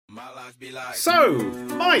So,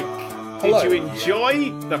 Mike, Hello. did you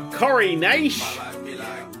enjoy the Coronation?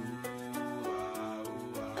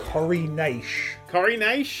 Coronation.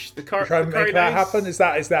 Coronation? Trying to make that happen? Is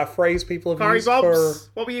that a phrase people have Curry used Bobs? for...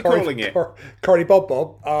 What were you calling it? Curry Bob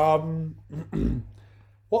Bob.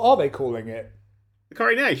 What are they calling it? The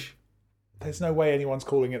Coronation. There's no way anyone's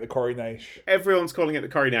calling it the Coronation. Everyone's calling it the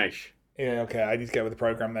Coronation. Yeah, okay, I need to get with the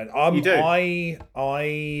program then. You do?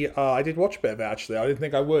 I did watch a bit of it, actually. I didn't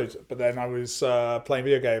think I would, but then I was playing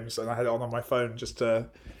video games and I had it on my phone just to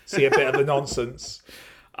see a bit of the nonsense.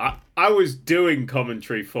 I was doing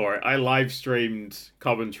commentary for it. I live streamed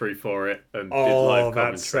commentary for it and did live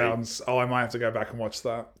commentary. That sounds... Oh, I might have to go back and watch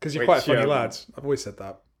that. Because you're Which, quite a funny lad. I've always said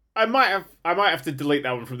that. I might have to delete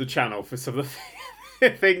that one from the channel for some of the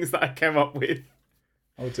things that I came up with.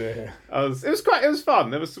 Oh dear. It was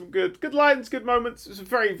fun. There was some good lines, good moments. It was a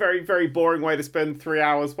very, very, very boring way to spend 3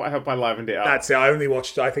 hours, but I hope I livened it up. That's it. I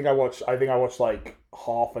think I watched like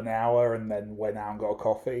half an hour and then went out and got a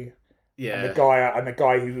coffee. Yeah. And the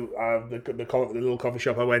guy who the little coffee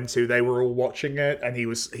shop I went to, they were all watching it, and he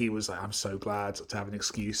was like, "I'm so glad to have an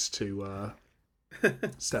excuse to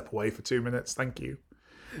step away for 2 minutes. Thank you."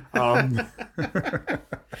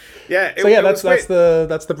 Yeah. That's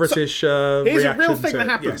the British. Here's a real reaction thing to that it.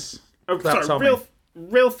 happened. Yes.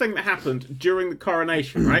 Real thing that happened during the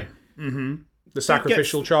coronation, right? Mm-hmm. The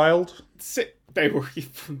sacrificial child. They were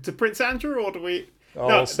to Prince Andrew, or do we? Oh,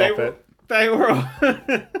 no, stop it. They were.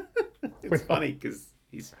 It's funny because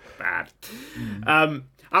he's bad.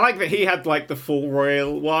 I like that he had like the full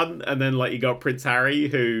royal one, and then like you got Prince Harry,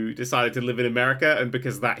 who decided to live in America, and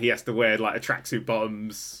because of that he has to wear like a tracksuit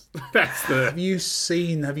bottoms. That's the. Did you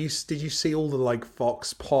see all the like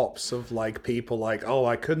Vox pops of like people like, oh,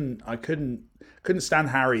 I couldn't stand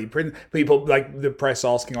Harry. People like the press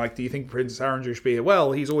asking like, do you think Prince Andrew should be here?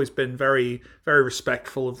 Well, he's always been very, very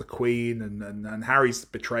respectful of the Queen, and Harry's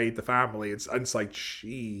betrayed the family. It's like,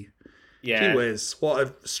 gee whiz, what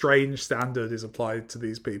a strange standard is applied to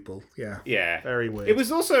these people. Yeah, very weird. It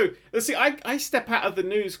was also, see, I step out of the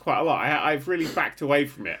news quite a lot. I've really backed away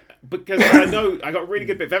from it because I know I got a really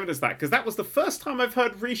good bit of evidence of that, because that was the first time I've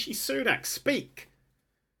heard Rishi Sunak speak.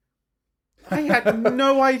 I had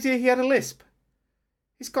no idea he had a lisp.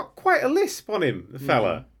 He's got quite a lisp on him, the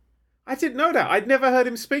fella. I didn't know that. I'd never heard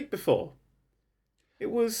him speak before.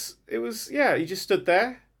 It was he just stood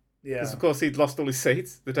there. Yeah. Because, of course, he'd lost all his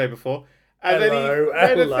seats the day before. And hello.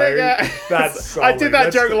 That's solid. I did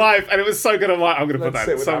that joke live, and it was so good. I'm like, I'm going to put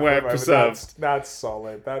that somewhere preserved. That's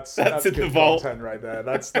solid. That's in good the vault content right there.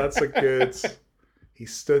 That's a good... He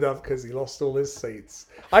stood up because he lost all his seats.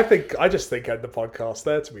 I just think end the podcast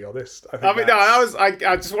there, to be honest.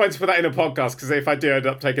 I just wanted to put that in a podcast, because if I do end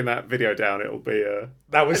up taking that video down, it'll be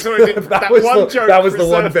that was the one bit of gold. Yeah. That was the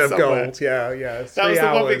one bit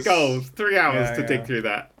of gold. 3 hours to dig through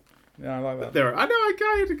that. Yeah, I like that. I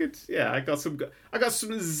had a good. Yeah, I got some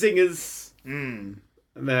zingers. And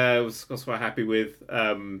I was quite happy with.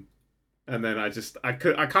 And then I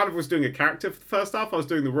kind of was doing a character for the first half. I was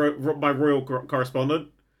doing my royal correspondent.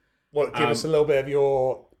 What? Give us a little bit of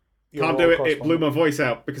your can't do it. It blew my voice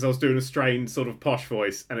out because I was doing a strained sort of posh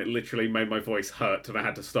voice, and it literally made my voice hurt, and I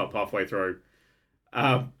had to stop halfway through.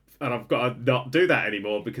 And I've got to not do that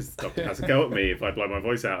anymore because the doctor has a go at me if I blow my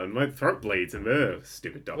voice out, and my throat bleeds, and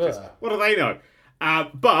stupid doctors. What do they know?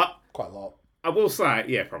 But quite a lot. I will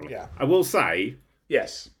say, probably. Yeah. I will say,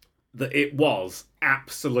 yes, that it was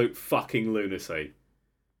absolute fucking lunacy,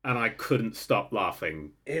 and I couldn't stop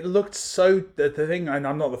laughing. It looked so. The thing, and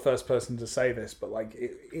I'm not the first person to say this, but like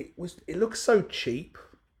it looked so cheap.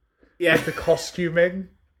 Yeah, like the costuming.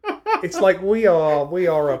 It's like we are we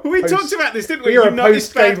talked about this, didn't we? We are a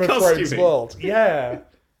post Game of Thrones world. Yeah.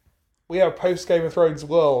 We are a post Game of Thrones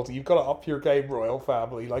world. You've got to up your game, royal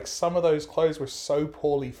family. Like, some of those clothes were so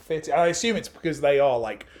poorly fitted. And I assume it's because they are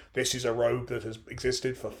like, this is a robe that has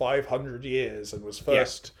existed for 500 years and was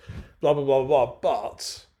first blah, blah, blah, blah.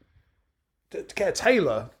 But to get a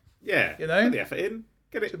tailor, get the effort in.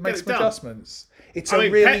 Make some adjustments. It's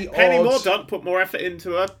Penny odd... Mordaunt put more effort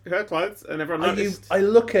into her clothes, and everyone noticed. I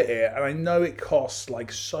look at it, and I know it costs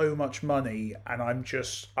like so much money, and I'm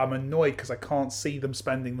annoyed because I can't see them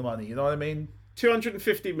spending the money. You know what I mean?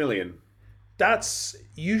 250 million. That's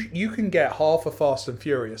you can get half a Fast and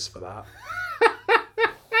Furious for that.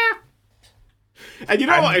 And you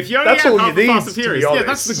know what? If you only have half a Fast and Furious,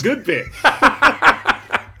 that's the good bit.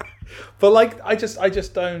 But like, I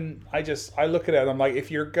look at it and I'm like,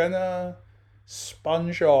 if you're gonna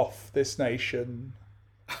sponge off this nation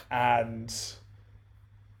and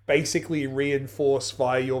basically reinforce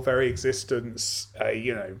via your very existence,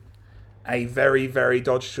 a very, very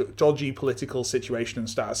dodgy political situation and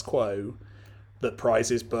status quo that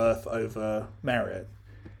prizes birth over merit,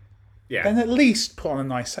 then at least put on a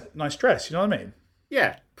nice dress. You know what I mean?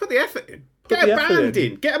 Yeah, put the effort in. Get a band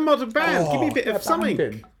in. Get a modern band. Give me a bit of something.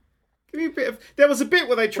 Give me a bit of. There was a bit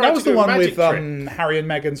where they tried to do a magic trick. That was the one with Harry and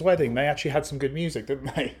Meghan's wedding. They actually had some good music,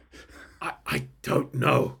 didn't they? I don't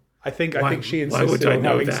know. I think she insisted on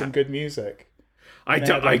having some good music. I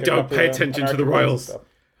don't pay attention to the royals.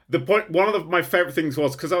 The point, one of my favourite things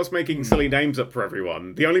was, because I was making silly names up for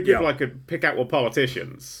everyone, the only people I could pick out were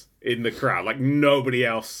politicians in the crowd. Like, nobody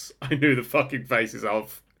else I knew the fucking faces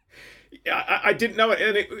of. I didn't know it,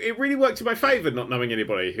 and it really worked in my favour not knowing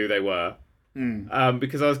anybody who they were.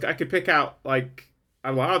 Because I could pick out, like,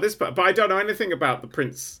 I'm like, oh, this, but I don't know anything about the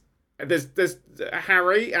prince. There's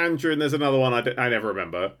Harry, Andrew, and there's another one I never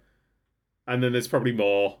remember. And then there's probably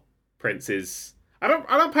more princes. I don't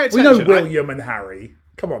pay attention. We know William and Harry.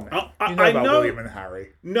 Come on, man. You know about William and Harry.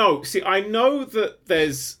 No, see, I know that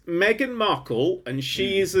there's Meghan Markle, and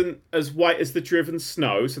she isn't as white as the driven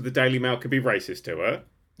snow, so the Daily Mail could be racist to her.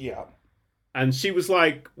 Yeah. And she was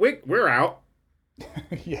like, we're out.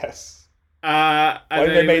 Yes. And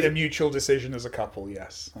they made a mutual decision as a couple,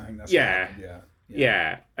 yes. I think that's what happened,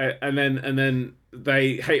 yeah. And then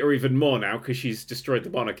they hate her even more now because she's destroyed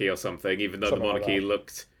the monarchy or something, even though the monarchy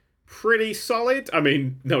looked pretty solid. I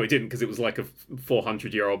mean, no, it didn't, because it was like a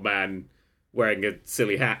 400-year-old man wearing a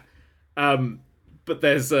silly hat. But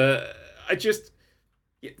there's so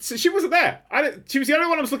she wasn't there. She was the only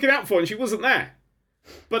one I was looking out for, and she wasn't there.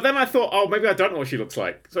 But then I thought, oh, maybe I don't know what she looks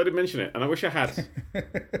like, so I didn't mention it, and I wish I had.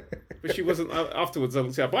 But she wasn't afterwards. I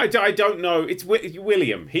looked it up. But I don't know. It's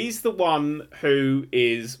William. He's the one who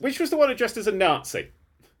is. Which was the one who dressed as a Nazi?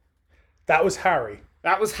 That was Harry.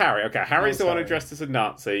 That was Harry. Okay, Harry's the one who dressed as a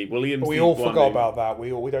Nazi. William's. But we all forgot about that.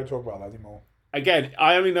 We don't talk about that anymore. Again,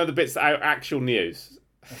 I only know the bits that are actual news.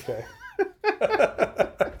 Okay.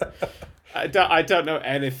 I don't know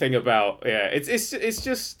anything about. Yeah, it's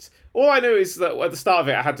just. All I knew is that at the start of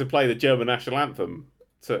it, I had to play the German national anthem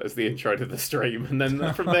as the intro to the stream, and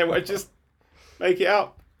then from there, I just make it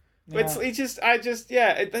up. Yeah. It's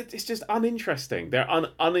just uninteresting. They're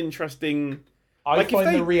uninteresting. I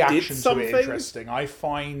find the reaction to it interesting. I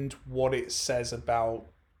find what it says about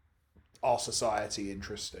our society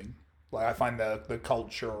interesting. Like, I find the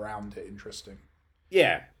culture around it interesting.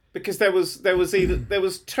 Yeah, because there was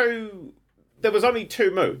only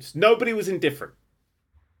two moods. Nobody was indifferent.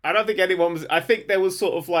 I don't think anyone was. I think there was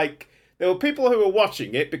sort of like there were people who were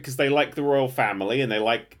watching it because they like the royal family and they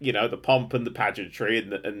like the pomp and the pageantry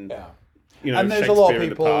and and there's a lot of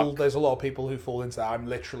people. There's a lot of people who fall into that. I'm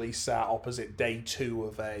literally sat opposite day 2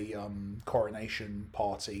 of a coronation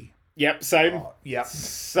party. Yep, same.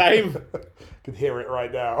 Same. Can hear it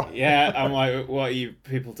right now. Yeah, I'm like, what are you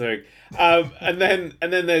people doing? And then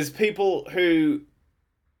there's people who.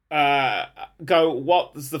 Go,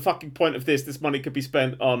 what's the fucking point of this? This money could be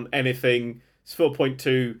spent on anything. It's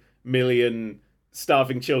 4.2 million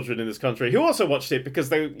starving children in this country who also watched it because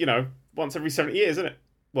they, once every 70 years, isn't it?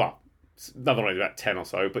 Well, another one about 10 or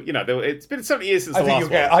so, but, it's been 70 years since the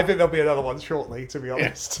last one. I think there'll be another one shortly, to be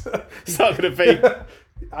honest. Yeah. It's not going to be...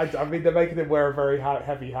 I mean, they're making him wear a very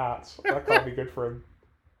heavy hat. That can't be good for him.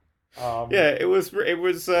 It was.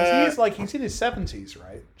 He's in his 70s,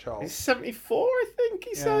 right, Charles? He's 74, I think.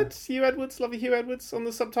 He said. Hugh Edwards, love you, Hugh Edwards, on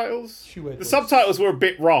the subtitles. The subtitles were a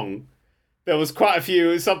bit wrong. There was quite a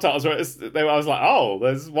few subtitles where I was like, oh,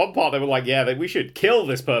 there's one part they were like, yeah, we should kill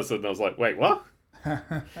this person. And I was like, wait, what?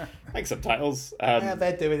 Thanks, subtitles. Yeah,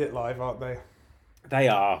 they're doing it live, aren't they? They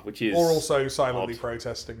are, which is or also silently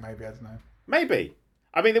protesting. Maybe, I don't know. Maybe.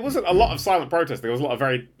 I mean, there wasn't a lot of silent protesting. There was a lot of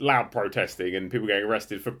very loud protesting and people getting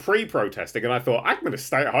arrested for pre-protesting. And I thought, I'm going to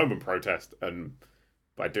stay at home and protest, and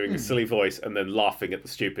by doing a silly voice and then laughing at the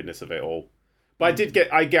stupidness of it all. But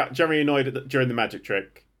I get generally annoyed during the magic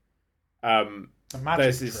trick. The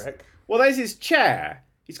magic trick? Well, there's his chair.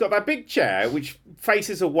 He's got that big chair which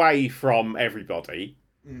faces away from everybody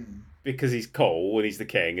because he's cool and he's the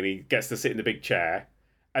king and he gets to sit in the big chair.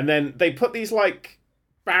 And then they put these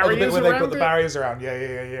barriers around they put the barriers around. Yeah.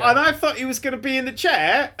 And I thought he was going to be in the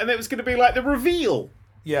chair, and it was going to be like the reveal.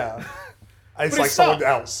 Yeah, it's like someone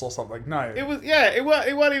else or something. No, it was. Yeah, it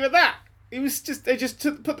wasn't even that. It was just they just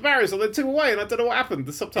put the barriers on, then took away, and I don't know what happened.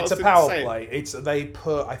 The subtitles. It's a power play. They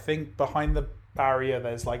put. I think behind the barrier,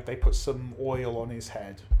 there's they put some oil on his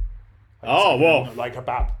head. Like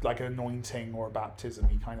an anointing or a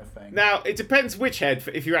baptism-y kind of thing. Now it depends which head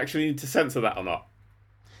if you actually need to censor that or not.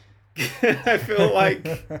 I feel like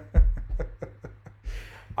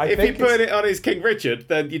if you put it on his King Richard,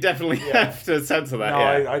 then you definitely have to censor that.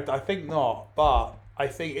 No, I think not. But I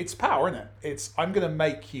think it's power, isn't it? I'm gonna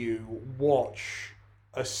make you watch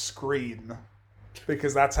a screen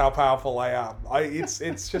because that's how powerful I am. It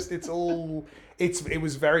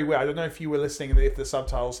was very weird. I don't know if you were listening, if the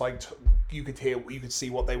subtitles you could see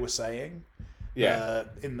what they were saying. Yeah.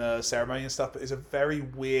 In the ceremony and stuff, but it's a very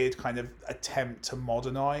weird kind of attempt to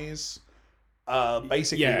modernize.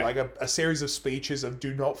 Basically, like a series of speeches of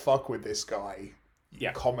 "Do not fuck with this guy."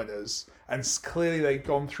 Commoners, and clearly they've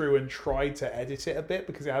gone through and tried to edit it a bit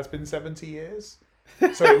because it has been 70 years.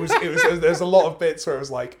 So it was there's a lot of bits where it was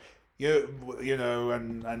like, you know,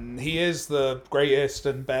 and he is the greatest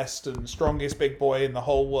and best and strongest big boy in the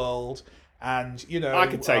whole world, and you know, I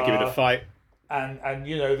could take him in a fight. And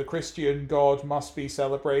you know, the Christian God must be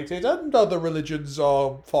celebrated, and other religions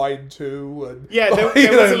are fine too. And there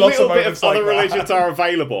was a little bit of other religions are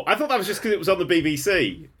available. I thought that was just because it was on the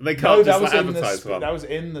BBC. They can't just advertise one. That was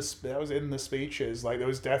in the speeches. Like there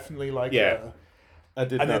was definitely like an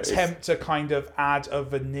attempt to kind of add a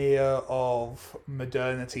veneer of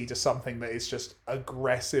modernity to something that is just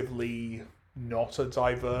aggressively not a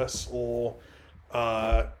diverse or.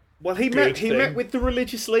 Well, he met with the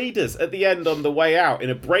religious leaders at the end on the way out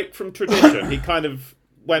in a break from tradition. He kind of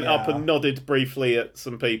went up and nodded briefly at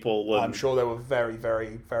some people. And... I'm sure they were very,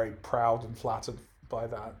 very, very proud and flattered by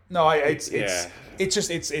that. No, there's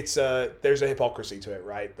a hypocrisy to it,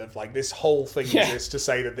 right? That like this whole thing is to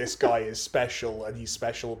say that this guy is special and he's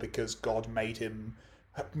special because God made him.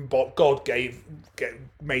 God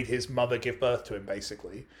made his mother give birth to him,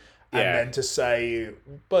 basically. And then to say,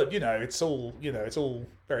 but it's all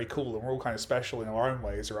very cool and we're all kind of special in our own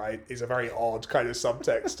ways, right? Is a very odd kind of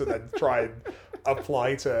subtext to then try and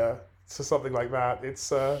apply to something like that. It's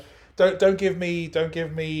don't give me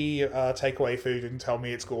takeaway food and tell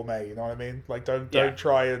me it's gourmet. You know what I mean? Like don't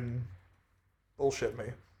try and bullshit me.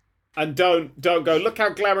 And don't go. Look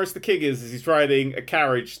how glamorous the king is as he's riding a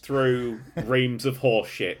carriage through reams of horse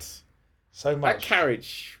shit. So much. That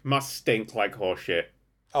carriage must stink like horse shit.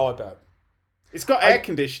 Oh, I bet. It's got air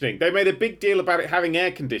conditioning. They made a big deal about it having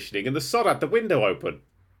air conditioning, and the sod had the window open.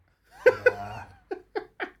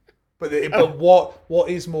 But what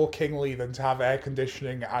is more kingly than to have air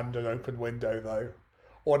conditioning and an open window, though?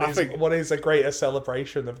 What is a greater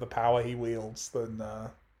celebration of the power he wields than I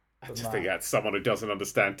just think that's someone who doesn't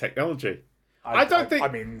understand technology. I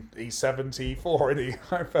mean, he's 74, isn't he?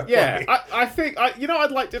 I think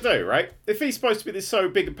I'd like to do, right? If he's supposed to be this so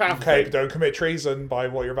big and powerful. Okay, but don't commit treason by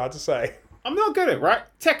what you're about to say. I'm not good at it, right?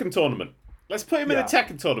 Tekken tournament. Let's put him in a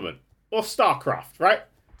Tekken tournament. Or StarCraft, right?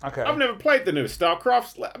 Okay. I've never played the newest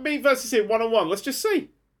StarCraft. Me versus him one-on-one. Let's just see.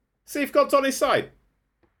 See if God's on his side.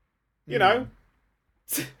 You know?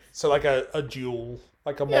 So like a duel.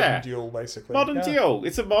 Like a modern duel, basically. Modern duel.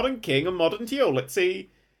 It's a modern king, a modern duel. Let's see.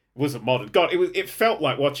 It was a modern... God, it felt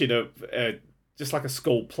like watching just like a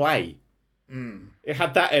school play. It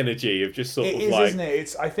had that energy of just sort of like... It is, isn't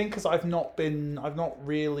it? I think because I've not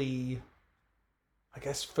really... I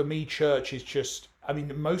guess for me, church is just... I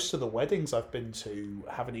mean, most of the weddings I've been to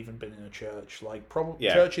haven't even been in a church. Like,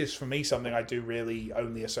 church is, for me, something I do really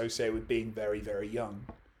only associate with being very, very young.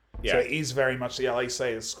 Yeah. So it is very much, like you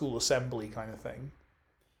say, a school assembly kind of thing.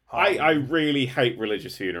 I really hate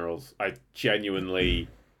religious funerals. I genuinely...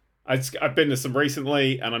 I've been to some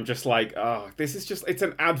recently, and I'm just like, this is just... It's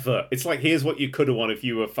an advert. It's like, here's what you could have won if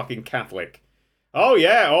you were fucking Catholic. Oh,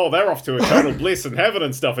 yeah. Oh, they're off to eternal bliss and heaven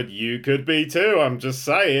and stuff, and you could be too. I'm just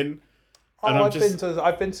saying... I've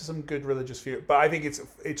been to some good religious funerals, but I think it's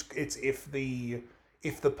if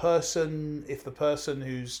the person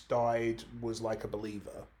who's died was like a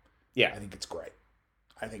believer. Yeah, I think it's great.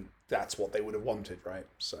 I think that's what they would have wanted, right?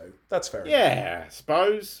 So that's fair. Yeah, I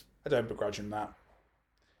suppose. I don't begrudge him that.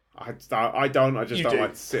 I don't. I just don't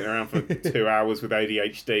like sitting around for 2 hours with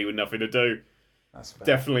ADHD with nothing to do. That's fair.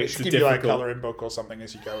 Definitely, it's difficult. Give you like a colouring book or something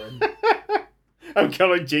as you go in. I'm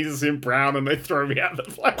colouring Jesus in brown, and they throw me out of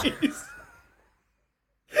the place.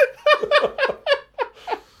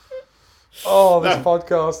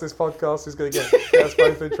 This podcast is going to get us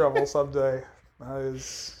both in trouble someday.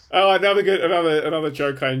 Another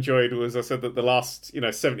joke I enjoyed was I said that the last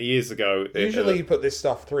 70 years ago. Usually you put this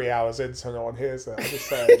stuff 3 hours in, so no one hears it. I'm just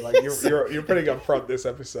saying, like you're putting up front this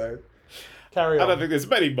episode. Carry on. I don't think there's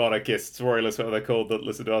many monarchists, royalists, whatever they're called, that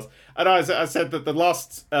listen to us. And I said that the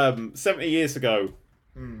last 70 years ago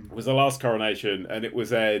was the last coronation, and it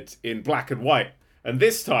was aired in black and white. And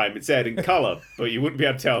this time it's aired in colour, but you wouldn't be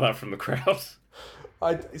able to tell that from the crowd.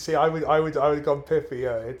 I would have gone pithy.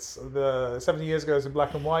 Yeah, it's the 70 years ago it was in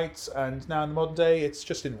black and white, and now in the modern day it's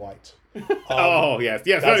just in white. Yes,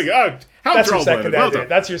 there you go. How that's your second edit.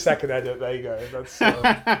 That's your second edit. There you go. That's.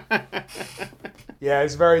 Yeah,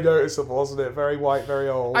 it's very noticeable, wasn't it? Very white, very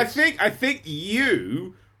old. I think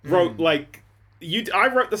you wrote I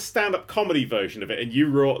wrote the stand-up comedy version of it, and you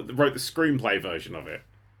wrote the screenplay version of it.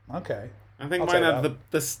 Okay. I think I'll mine take had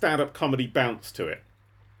that. the stand-up comedy bounce to it.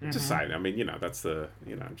 Just saying. I mean, that's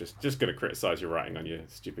I'm just going to criticize your writing on your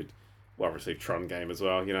stupid, well-received Tron game as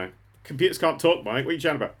well. Computers can't talk, Mike. What are you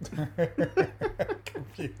chatting about?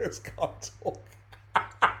 Computers can't talk.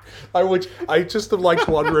 I just have liked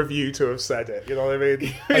one review to have said it. You know what I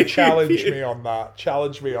mean? Challenge me on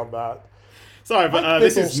that. Sorry, but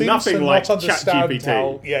this is nothing like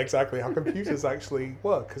ChatGPT. Yeah, exactly. How computers actually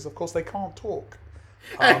work, because of course they can't talk.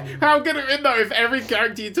 How good it would be though if every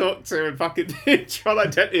character you talk to in fucking Tron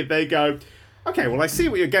Identity, they go, okay, well I see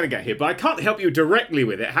what you're getting at here, but I can't help you directly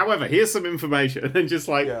with it. However, here's some information, and then just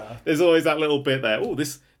there's always that little bit there. Oh,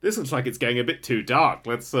 this looks like it's getting a bit too dark.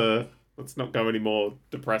 Let's not go any more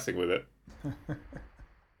depressing with it.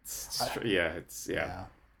 Yeah.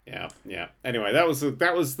 Anyway, that was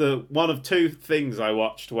the one of two things I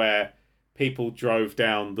watched where people drove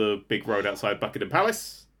down the big road outside Buckingham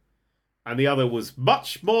Palace. And the other was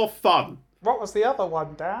much more fun. What was the other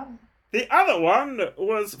one, Dan? The other one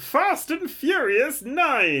was Fast and Furious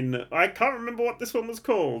 9. I can't remember what this one was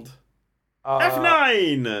called.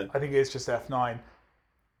 F9! I think it's just F9.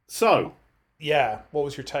 So. Yeah, what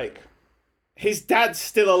was your take? His dad's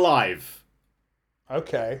still alive.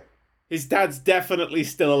 Okay. His dad's definitely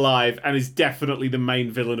still alive and is definitely the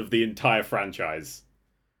main villain of the entire franchise.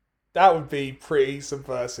 That would be pretty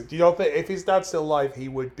subversive. Do you not think if his dad's still alive,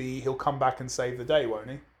 he'll come back and save the day, won't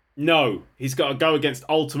he? No, he's got to go against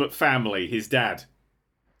Ultimate Family, his dad.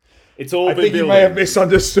 It's all I been think you building. may have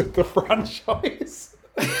misunderstood the franchise.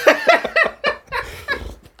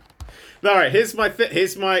 All right, here's my thing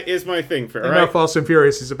for it. You know, Fast and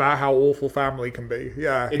Furious is about how awful family can be.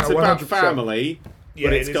 Yeah, it's about family,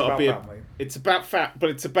 but it's got to be. Family. It's about but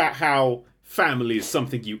it's about how family is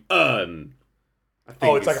something you earn.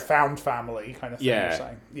 It's like a found family kind of thing. Yeah. You're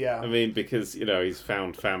saying. Yeah. I mean, because he's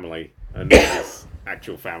found family and his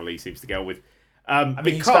actual family he seems to go with.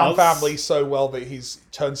 He's found family so well that he's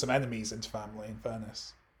turned some enemies into family. In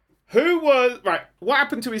fairness, what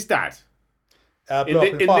happened to his dad?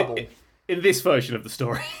 In this version of the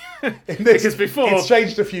story. Because before it's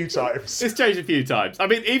changed a few times. It's changed a few times. I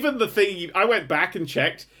mean, even the thing I went back and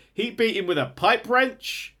checked. He beat him with a pipe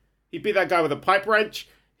wrench. He beat that guy with a pipe wrench.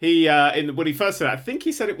 When he first said it, I think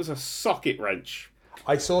he said it was a socket wrench.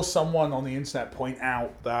 I saw someone on the internet point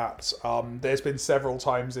out that there's been several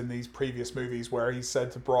times in these previous movies where he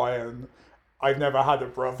said to Brian, "I've never had a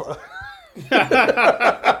brother."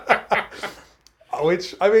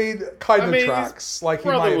 Which, I mean, tracks. Like, he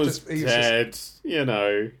might have just... He's dead,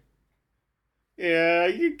 Yeah,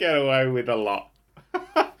 you get away with a lot.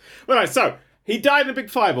 Right, so, he died in a big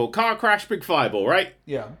fireball. Car crash, big fireball, right?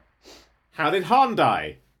 Yeah. How did Han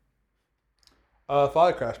die?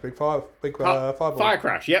 Fire crash, fireball. Fire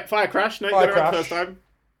crash, yep, fire crash. No, you got it right the first time.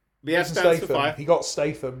 The S stands for fire. He got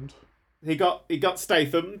Stathamed. He got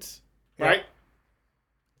Stathamed, right?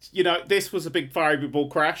 This was a big fireball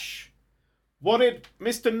crash. What did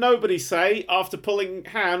Mr. Nobody say after pulling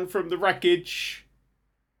Han from the wreckage?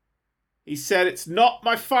 He said, "It's not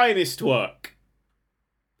my finest work."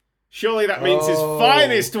 Surely that means his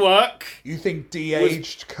finest work. You think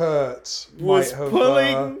de-aged Kurt was might have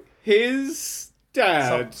pulling his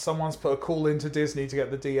dad? Someone's put a call into Disney to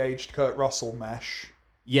get the de-aged Kurt Russell mesh.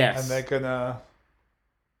 Yes, and they're gonna.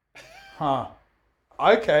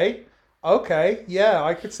 Okay, yeah,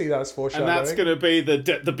 I could see that as foreshadowing. And that's going to be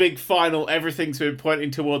the big final. Everything's been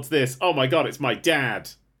pointing towards this. Oh my god, it's my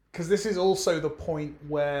dad. Because this is also the point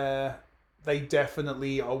where they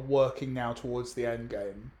definitely are working now towards the end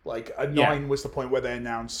game. Like, 9 was the point where they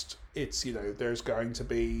announced it's, there's going to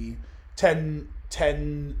be 10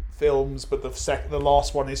 films, but the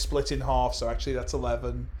last one is split in half, so actually that's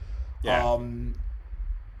 11. Yeah.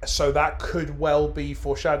 So that could well be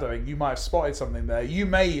foreshadowing. You might have spotted something there. You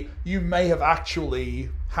may have actually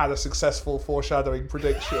had a successful foreshadowing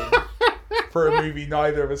prediction for a movie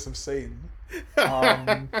neither of us have seen.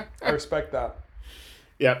 I respect that.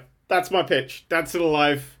 Yep, that's my pitch. Dad's still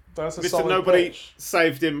alive. That's a Mr. solid Nobody pitch.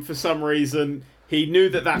 saved him for some reason. He knew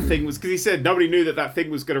that thing was... Because he said nobody knew that thing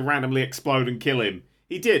was going to randomly explode and kill him.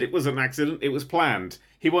 He did. It was an accident. It was planned.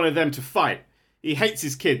 He wanted them to fight. He hates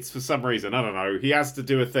his kids for some reason. I don't know. He has to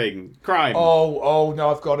do a thing. Crime. Oh, no,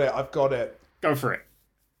 I've got it. Go for it.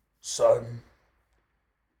 Son,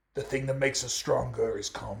 the thing that makes us stronger is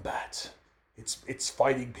combat. It's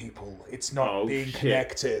fighting people. It's not being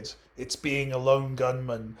connected. It's being a lone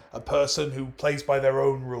gunman. A person who plays by their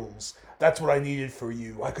own rules. That's what I needed for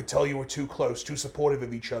you. I could tell you were too close, too supportive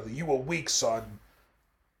of each other. You were weak, son.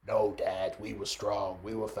 no, Dad, we were strong,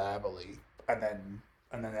 we were family, and then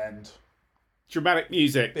end. Dramatic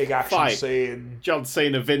music. Big action fight. scene. John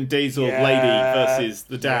Cena, Vin Diesel, lady versus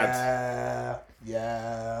the dad.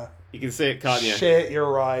 Yeah. You can see it, can't you? Shit, you're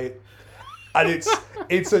right. And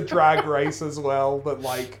it's a drag race as well. That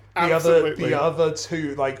like the other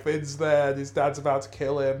two, like Vin's there, and his dad's about to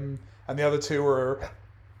kill him, and the other two are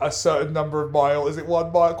a certain number of miles. Is it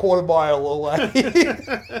 1 mile, quarter mile away?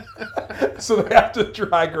 So they have to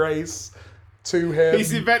drag race to him.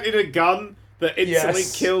 He's invented a gun that instantly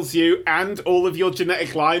kills you and all of your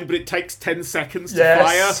genetic line, but it takes 10 seconds to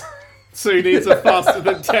fire. So he needs a faster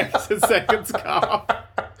than 10 seconds car.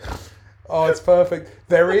 Oh, it's perfect.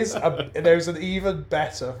 There's an even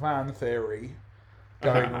better fan theory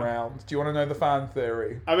going around. Do you want to know the fan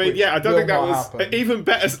theory? I mean, I don't think that was happen. Even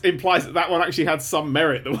better. Implies that one actually had some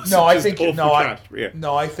merit. That was I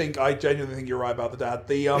genuinely think you're right about the dad.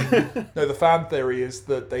 The fan theory is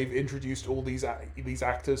that they've introduced all these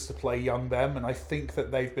actors to play young them, and I think that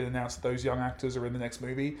they've been announced that those young actors are in the next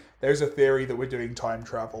movie. There's a theory that we're doing time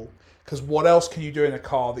travel, because what else can you do in a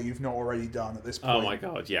car that you've not already done at this point? Oh my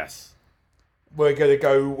god, yes. They're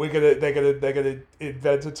gonna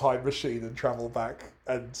invent a time machine and travel back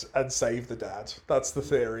and save the dad. That's the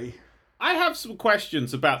theory. I have some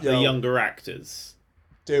questions about the younger actors.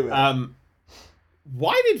 Do it.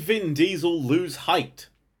 Why did Vin Diesel lose height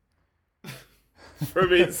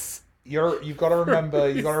from his? You've got to remember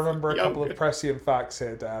a couple of prescient facts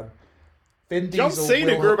here, Dan. John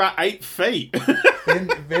Cena grew about 8 feet.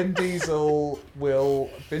 Vin Diesel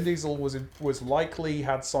was likely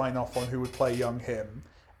had sign off on who would play young him,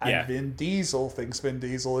 and Vin Diesel thinks Vin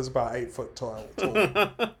Diesel is about 8 foot tall.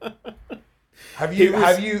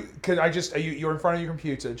 You're in front of your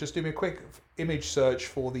computer. Just do me a quick image search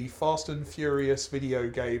for the Fast and Furious video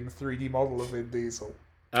game 3D model of Vin Diesel.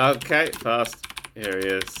 Okay, Fast,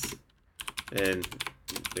 Furious, Vin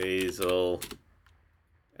Diesel.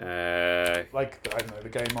 Like, I don't know, the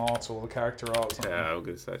game art or the character art or something. Yeah, I'm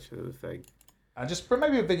going to search for the thing. And just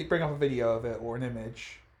maybe bring up a video of it or an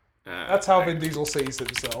image. That's how Vin Diesel sees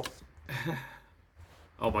himself.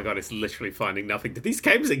 Oh my god, it's literally finding nothing. Do these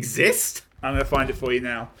games exist? I'm going to find it for you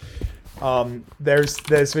now. These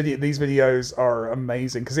videos are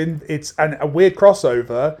amazing because it's a weird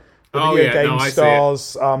crossover. The video game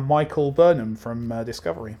stars Michael Burnham from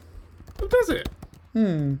Discovery. Who does it?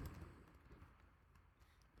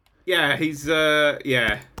 Yeah, he's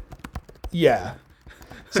yeah.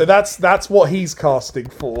 So that's what he's casting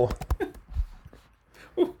for.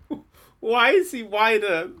 Why is he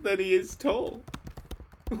wider than he is tall?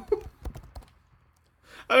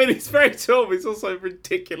 I mean, he's very tall, but he's also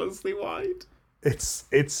ridiculously wide.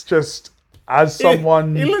 It's just as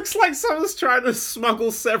someone. He looks like someone's trying to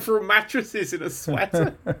smuggle several mattresses in a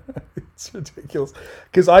sweater. It's ridiculous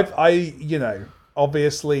because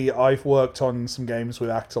obviously, I've worked on some games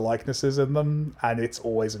with actor likenesses in them, and it's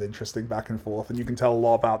always an interesting back and forth, and you can tell a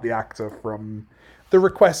lot about the actor from the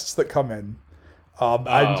requests that come in.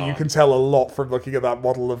 And you can tell a lot from looking at that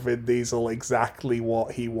model of Vin Diesel exactly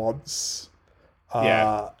what he wants.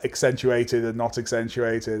 Accentuated and not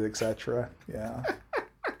accentuated, etc. Yeah.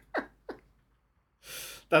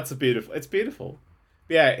 It's beautiful.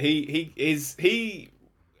 Yeah, it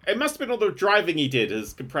must have been all the driving he did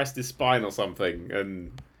has compressed his spine or something.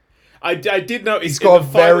 And I did notice he's got a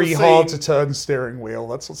very hard to turn steering wheel.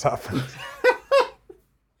 That's what's happened.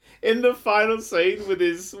 In the final scene with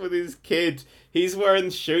his kid, he's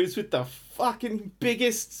wearing shoes with the fucking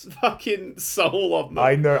biggest fucking sole on them.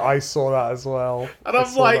 I know, I saw that as well. And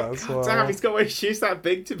I'm like, God damn, he's got to wear shoes that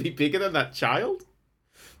big to be bigger than that child?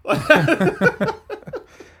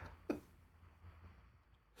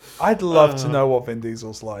 I'd love to know what Vin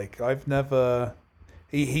Diesel's like. I've never.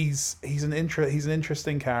 He's an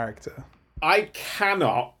interesting character. I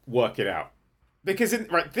cannot work it out because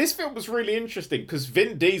this film was really interesting because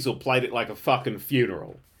Vin Diesel played it like a fucking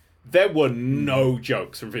funeral. There were no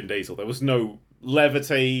jokes from Vin Diesel. There was no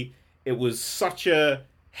levity. It was such a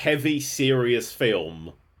heavy, serious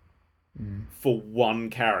film for one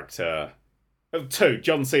character. Two,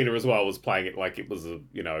 John Cena as well was playing it like it was a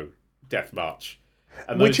death march.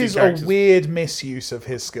 Which is a weird misuse of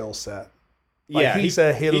his skill set. He's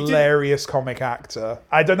a hilarious comic actor.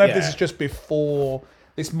 I don't know if this is just before.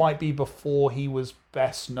 This might be before he was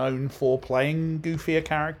best known for playing goofier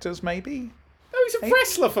characters, maybe? No, he's a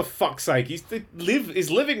wrestler, for fuck's sake.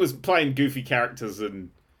 His living was playing goofy characters and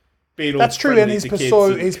being all That's true, and his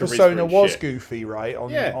persona was shit. Goofy, right?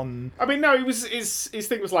 I mean, no, his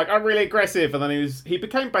thing was like, I'm really aggressive, and then he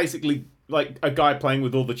became basically like a guy playing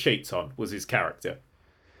with all the cheats on, was his character.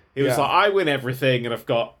 He was like, I win everything, and I've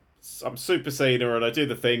got I'm Super Cena and I do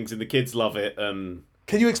the things and the kids love it. And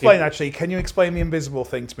Can you explain the invisible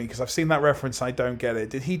thing to me? Because I've seen that reference and I don't get it.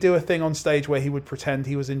 Did he do a thing on stage where he would pretend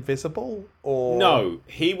he was invisible? Or no,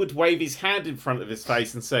 he would wave his hand in front of his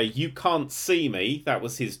face and say, "You can't see me." That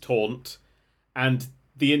was his taunt. And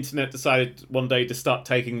the internet decided one day to start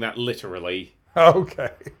taking that literally.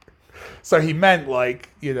 Okay. So he meant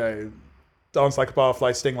dance like a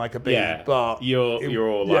butterfly, sting like a bee. Yeah, but you're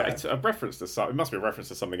all like, it's a reference to something. It must be a reference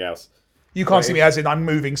to something else. You can't see me as in I'm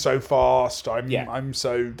moving so fast. I'm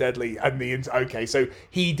so deadly. And so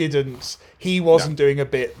he wasn't doing a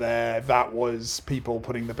bit there. That was people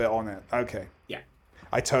putting the bit on it. Okay. Yeah.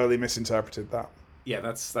 I totally misinterpreted that. Yeah,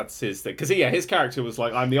 that's his thing. Because his character was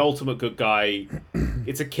like, I'm the ultimate good guy.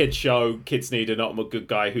 It's a kid show. Kids need an ultimate good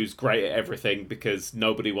guy who's great at everything because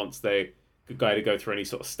nobody wants their good guy to go through any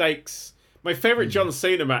sort of stakes. My favourite John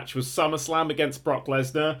Cena match was SummerSlam against Brock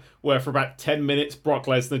Lesnar, where for about 10 minutes Brock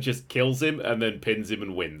Lesnar just kills him and then pins him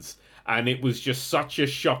and wins. And it was just such a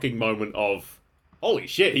shocking moment of, holy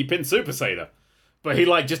shit, he pinned Super Cena. But he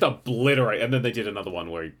just obliterate, and then they did another one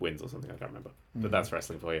where he wins or something, I can't remember. But that's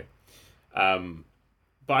wrestling for you.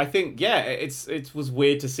 But I think, it was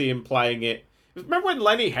weird to see him playing it. Remember when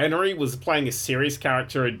Lenny Henry was playing a serious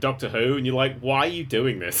character in Doctor Who, and you're like, why are you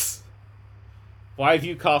doing this? Why have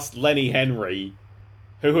you cast Lenny Henry,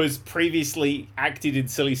 who has previously acted in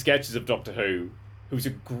silly sketches of Doctor Who, he's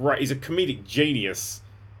a comedic genius,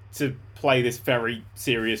 to play this very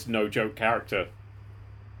serious, no-joke character?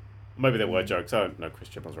 Maybe there were jokes. I don't know. Chris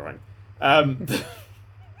Chibnall's right.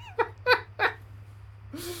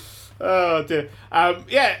 Oh dear.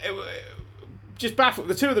 Just baffled.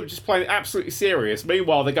 The two of them just playing absolutely serious.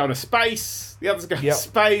 Meanwhile, they're going to space. The others are going to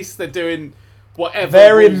space. They're doing whatever.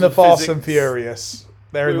 They're in the Fast and Furious.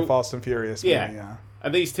 They're in the Fast and Furious. Yeah.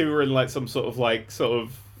 And these two were in some sort of.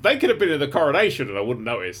 They could have been in the coronation, and I wouldn't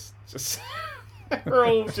notice. Just they're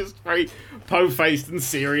all just very po-faced and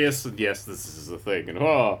serious. And yes, this is a thing. And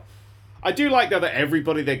I do like that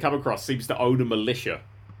everybody they come across seems to own a militia.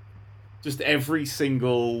 Just every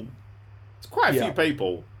single. It's quite a few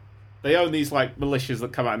people. They own these militias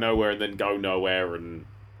that come out of nowhere and then go nowhere, and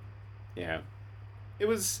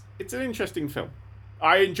it's an interesting film.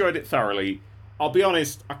 I enjoyed it thoroughly. I'll be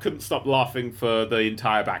honest, I couldn't stop laughing for the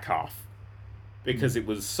entire back half because it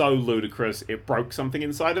was so ludicrous. It broke something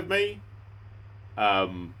inside of me,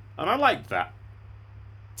 and I liked that.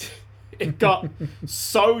 It got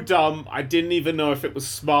so dumb, I didn't even know if it was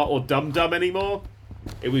smart or dumb anymore.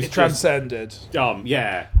 It transcended dumb.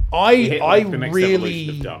 Yeah, I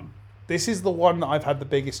really. This is the one that I've had the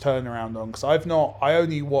biggest turnaround on because I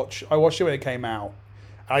watched it when it came out.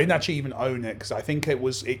 I didn't actually even own it because I think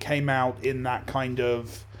it came out in that kind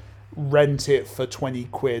of rent it for 20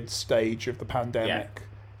 quid stage of the pandemic. Yeah.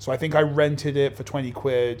 So I think I rented it for 20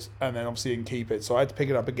 quid and then obviously didn't keep it. So I had to pick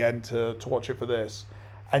it up again to watch it for this.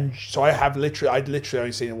 And so I'd literally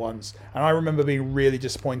only seen it once. And I remember being really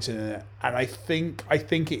disappointed in it. And I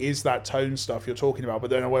think it is that tone stuff you're talking about. But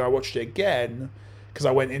then when I watched it again, because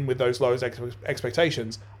I went in with those lowest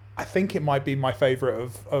expectations, I think it might be my favourite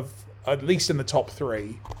of at least in the top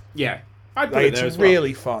 3. Yeah. I'd put it there as well. It's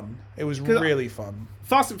really fun. It was really fun.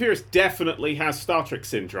 Fast and Furious definitely has Star Trek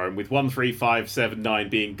syndrome, with 1, 3, 5, 7, 9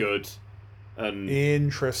 being good, and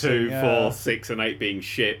 2, 4, 6, and 8 being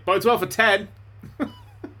shit. Bodes well for 10. We're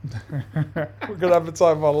gonna have the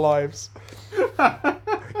time of our lives.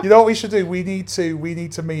 You know what we should do? We need to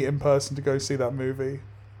meet in person to go see that movie.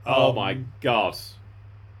 Oh my god,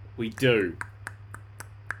 we do.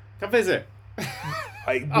 Come visit.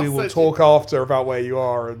 We will talk after about where you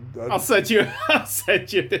are. And I'll send you.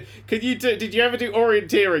 Did you ever do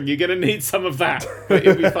orienteering? You're gonna need some of that.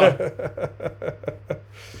 It'll be fun.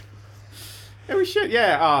 Yeah, we should.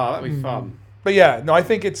 Yeah, that'd be fun. But yeah, no, I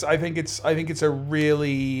think it's a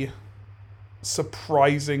really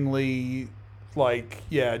surprisingly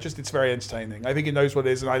it's very entertaining. I think it knows what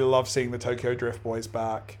it is, and I love seeing the Tokyo Drift boys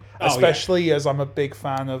back, especially as I'm a big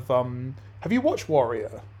fan of. Have you watched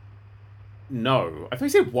Warrior? No, I thought you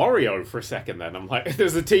said Wario for a second. Then I'm like,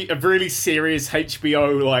 there's a really serious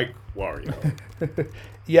HBO Wario.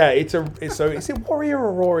 Yeah, is it Warrior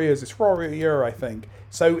or Warriors? It's Warrior, I think.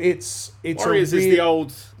 So it's Warriors is the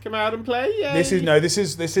old come out and play. Yeah. This is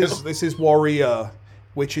Warrior,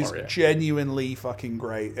 which is genuinely fucking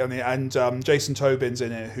great. And Jason Tobin's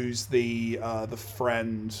in it, who's the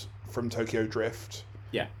friend from Tokyo Drift.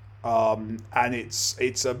 Yeah. And he's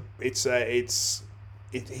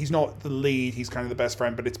not the lead. He's kind of the best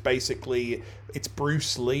friend, but it's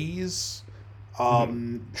Bruce Lee's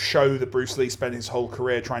show that Bruce Lee spent his whole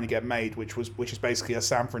career trying to get made, which is basically a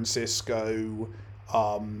San Francisco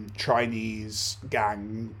Chinese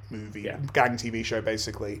gang movie, Yeah. gang TV show,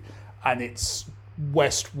 basically, and it's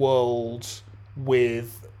Westworld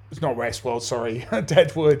with. It's not Westworld, sorry,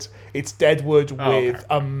 Deadwood. It's Deadwood with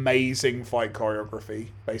amazing fight choreography,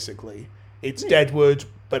 basically. It's Deadwood,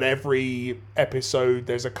 but every episode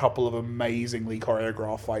there's a couple of amazingly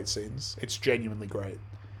choreographed fight scenes. It's genuinely great.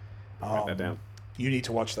 Write that down. You need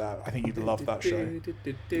to watch that. I think you'd love that show.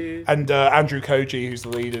 And Andrew Koji, who's the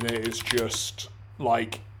lead in it, is just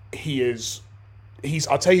like he's.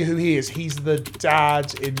 I'll tell you who he is. He's the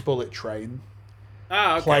dad in Bullet Train.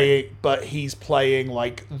 But he's playing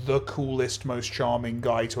like the coolest, most charming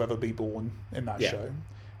guy to ever be born in that show.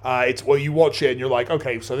 You watch it and you're like,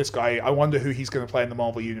 okay, so this guy, I wonder who he's going to play in the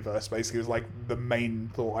Marvel universe. Basically, it was like the main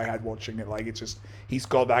thought I had watching it. Like, it's just he's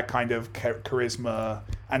got that kind of charisma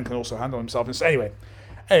and can also handle himself. And so anyway,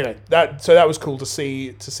 that was cool to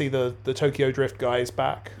see the Tokyo Drift guys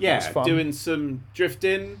back. Yeah, it was fun. Doing some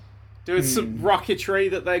drifting. Doing some rocketry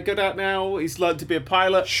that they're good at now. He's learned to be a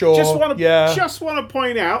pilot. Sure. Just want to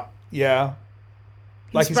point out. Yeah.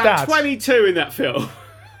 Like he's his about dad. 22 in that film.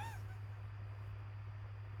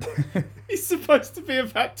 He's supposed to be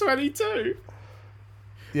about 22.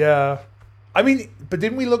 Yeah. I mean, but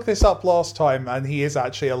didn't we look this up last time? And he is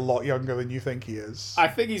actually a lot younger than you think he is. I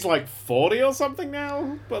think he's like 40 or something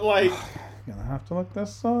now. But like, I'm gonna have to look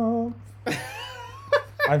this up.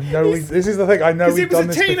 This is the thing. I know we've done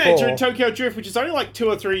this before. He was a teenager in Tokyo Drift, which is only like 2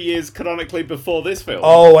 or 3 years canonically before this film.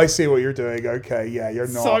 Oh, I see what you're doing. Okay, yeah, you're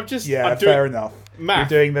not. So I'm just fair enough.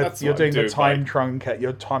 Math. You're doing the time truncate.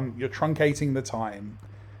 You're truncating the time.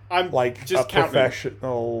 I'm like just a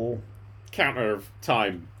professional counter of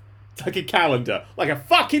time. It's like a calendar, like a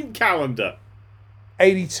fucking calendar.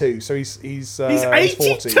 82. So he's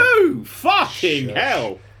 82. 40. Fucking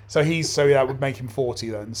hell. So that would make him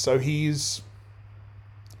 40 then. So he's.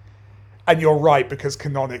 And you're right, because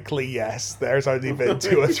canonically, yes, there's only been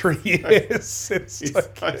 2 or 3 years since he's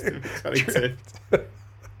supposed to be 22.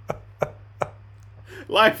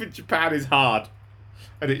 Life in Japan is hard,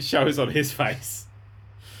 and it shows on his face.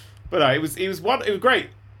 But no, it was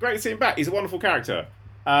great to see him back. He's a wonderful character.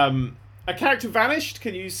 A character vanished.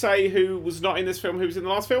 Can you say who was not in this film? Who was in the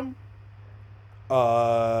last film?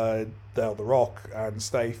 The Rock and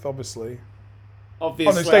Stath, obviously.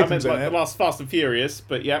 Obviously, I meant like the last Fast and Furious,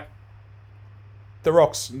 but yeah. The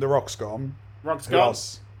Rock's gone. Rock's Who gone.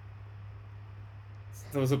 Else?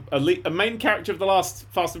 There was a main character of the last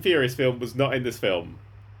Fast and Furious film was not in this film.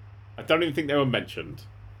 I don't even think they were mentioned.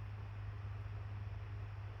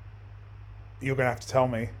 You're going to have to tell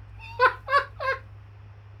me.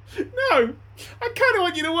 No! I kind of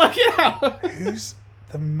want you to work it out! Who's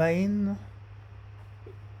the main...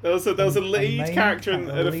 There was a lead character in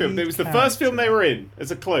the film. It was the first film they were in, as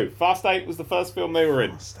a clue. Fast 8 was the first film they were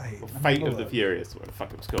in. Fast 8. Or Fate of the Furious, what the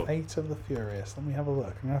fuck it was called. Fate of the Furious. Let me have a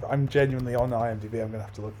look. I'm genuinely on IMDb. I'm going to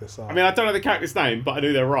have to look this up. I mean, I don't know the character's name, but I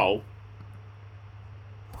knew their role.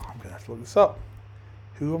 I'm going to have to look this up.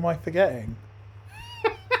 Who am I forgetting?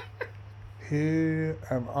 Who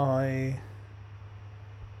am I...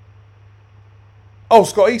 Oh,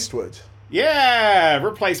 Scott Eastwood. Yeah!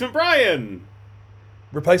 Replacement Brian!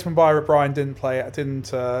 Replacement Brian didn't play out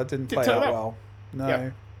well. No. Yeah.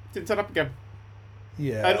 Didn't turn up again.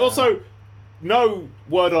 Yeah. And also, no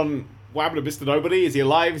word on what happened to Mr. Nobody. Is he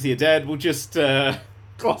alive? Is he dead? We'll just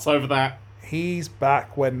gloss over that. He's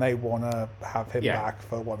back when they want to have him back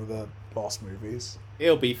for one of the last movies.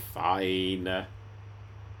 He'll be fine.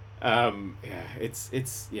 It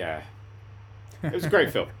was a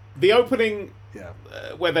great film. The opening,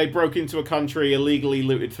 where they broke into a country, illegally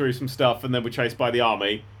looted through some stuff, and then were chased by the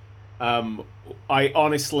army, I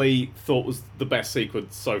honestly thought was the best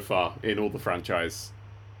sequence so far in all the franchise.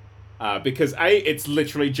 Because it's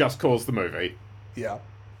literally Just Cause the movie. Yeah.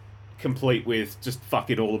 Complete with just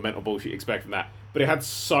fucking all the mental bullshit you expect from that. But it had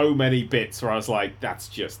so many bits where I was like, that's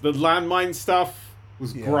just... The landmine stuff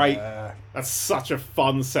was great. That's such a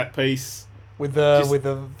fun set piece. With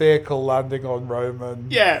the vehicle landing on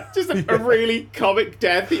Roman. Yeah, just a really comic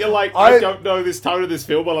death that you're like, I don't know this tone of this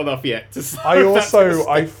film well enough yet.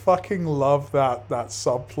 I fucking love that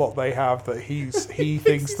subplot they have that he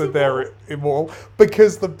thinks that they're immortal.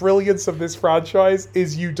 Because the brilliance of this franchise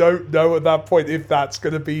is you don't know at that point if that's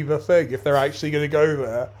going to be the thing, if they're actually going to go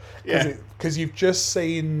there. Because you've just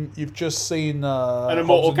seen an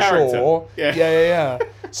immortal character. Shaw. Yeah.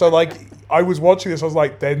 So like, I was watching this, I was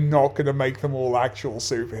like, they're not going to make them all actual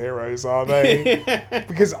superheroes, are they?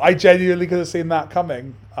 Because I genuinely could have seen that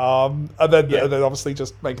coming. And then obviously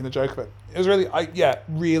just making a joke of it. It was really,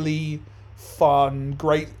 really fun,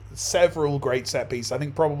 several great set pieces. I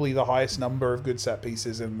think probably the highest number of good set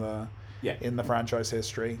pieces in the Yeah. in the franchise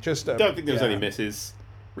history. Just Don't think there was any misses.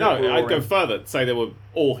 No, I'd go further. Say they were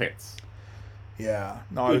all hits. Yeah.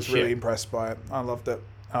 No, I was really impressed by it. I loved it.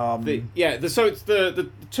 So it's the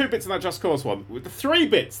 2 bits in that Just Cause one. The 3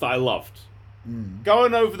 bits that I loved.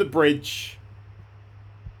 Going over the bridge.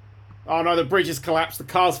 Oh no, the bridge has collapsed. The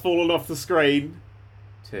car's fallen off the screen.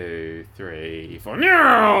 2, 3,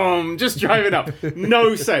 4. Just driving up.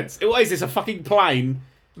 No sense. Is this a fucking plane?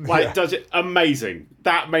 Does it amazing.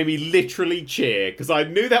 That made me literally cheer because I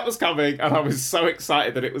knew that was coming and I was so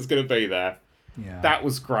excited that it was going to be there. Yeah. That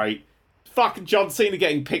was great. Fucking John Cena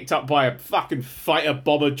getting picked up by a fucking fighter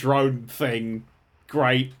bomber drone thing.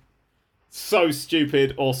 Great. So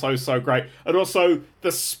stupid, also so great. And also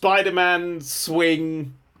the Spider-Man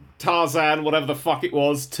swing, Tarzan, whatever the fuck it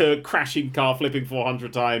was, to crashing car flipping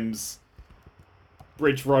 400 times.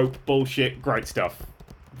 Bridge rope, bullshit, great stuff.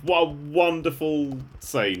 What a wonderful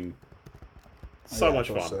scene. So much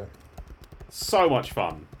fun. So much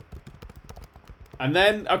fun. And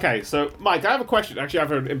then, okay, so Mike, I have a question. Actually, I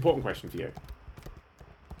have an important question for you.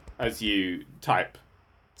 As you type.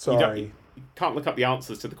 Sorry. You can't look up the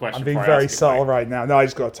answers to the question. I'm being very subtle right now. No, I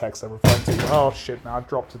just got a text I'm referring to. Oh shit, now I've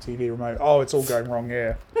dropped the TV remote. Oh, it's all going wrong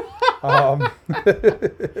here.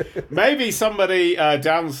 Maybe somebody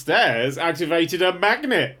downstairs activated a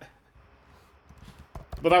magnet.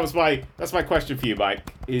 But that's my question for you,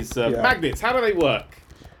 Mike. Is magnets, how do they work?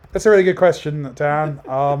 That's a really good question, Dan.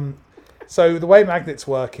 So the way magnets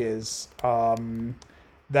work is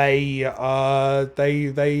they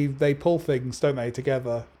pull things, don't they,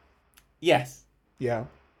 together? Yes. Yeah.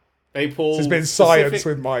 They pull. There's been science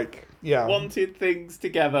with Mike. Yeah. Wanted things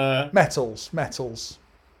together. Metals. Metal.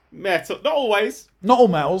 Not always. Not all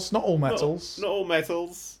metals. Not all metals. Not all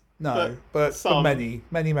metals. No, but many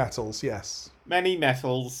metals. Yes. Many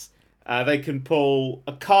metals. They can pull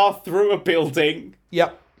a car through a building.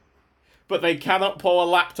 Yep. But they cannot pull a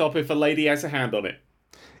laptop if a lady has a hand on it.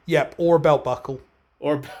 Yep, or a belt buckle.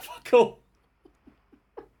 Or a belt buckle.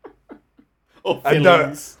 Or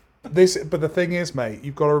fillings. But the thing is, mate,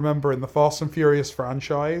 you've got to remember in the Fast and Furious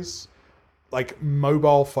franchise, like,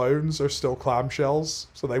 mobile phones are still clamshells,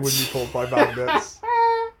 so they wouldn't be pulled by magnets.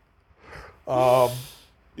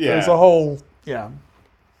 There's a whole,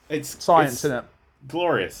 it's science in it.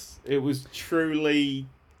 Glorious. It was truly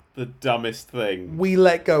the dumbest thing. We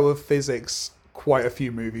let go of physics quite a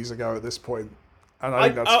few movies ago at this point, and I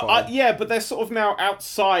think that's fine. Yeah, but they're sort of now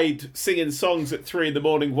outside singing songs at 3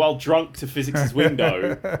 a.m. while drunk to physics'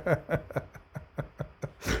 window.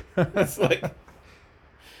 It's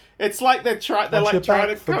like they're trying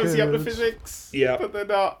to cozy up to physics, but they're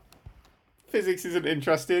not. Physics isn't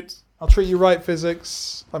interested. I'll treat you right,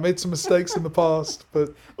 physics. I made some mistakes in the past,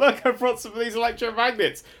 but... Look, I brought some of these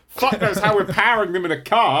electromagnets. Fuck knows how we're powering them in a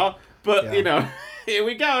car, but, here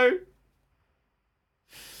we go.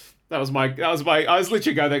 I was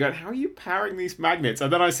literally going there going, how are you powering these magnets?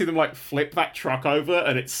 And then I see them, flip that truck over,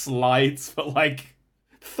 and it slides for,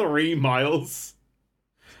 3 miles.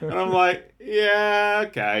 And I'm like, yeah,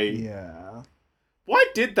 okay. Yeah. Why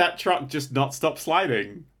did that truck just not stop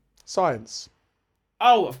sliding? Science.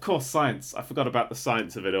 Oh, of course, science. I forgot about the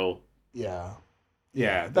science of it all. Yeah.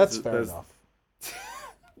 Yeah, that's fair enough.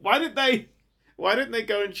 Why didn't they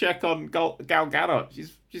go and check on Gal Gadot?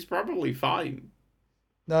 She's probably fine.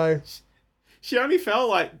 No. She only fell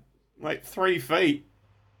like 3 feet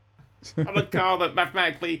on a car that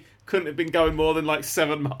mathematically couldn't have been going more than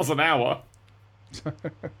 7 miles an hour.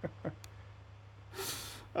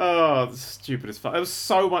 Oh, stupid as fuck. There was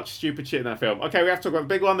so much stupid shit in that film. Okay, we have to talk about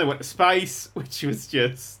the big one. They went to space, which was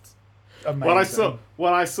just amazing.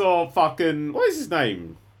 When I saw fucking, what is his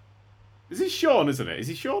name? Is he Sean, isn't it? Is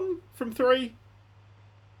he Sean from 3?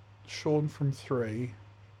 Sean from 3.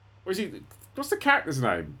 Or is he? What's the character's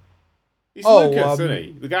name? He's Lucas, isn't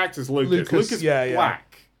he? The actor's Lucas. Lucas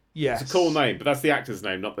Black. Yes. It's a cool name, but that's the actor's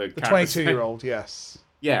name, not the character's name. 22-year-old, yes.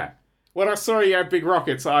 Yeah. When I saw you had big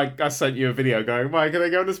rockets, I sent you a video going, why can they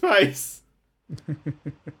go into space?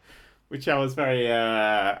 Which I was very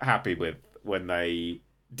happy with when they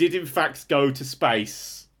did in fact go to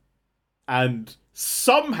space and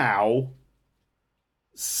somehow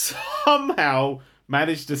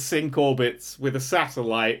managed to sync orbits with a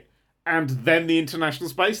satellite and then the International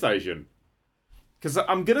Space Station. Because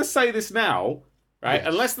I'm going to say this now, right?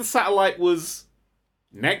 Yes. Unless the satellite was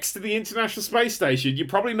next to the International Space Station, you're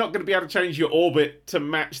probably not going to be able to change your orbit to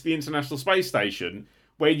match the International Space Station,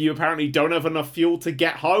 where you apparently don't have enough fuel to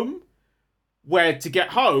get home. Where to get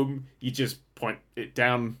home, you just point it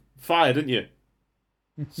down, fire, didn't you?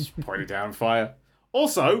 Just point it down, fire.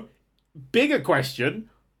 Also, bigger question,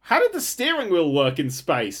 How did the steering wheel work in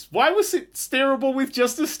space? Why was it steerable with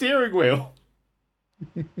just a steering wheel?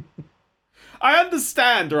 I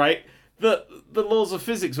understand, right, that the laws of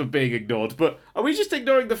physics were being ignored, but are we just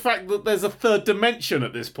ignoring the fact that there's a third dimension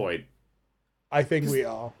at this point? I think we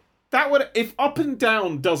are. That would, if up and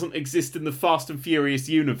down doesn't exist in the Fast and Furious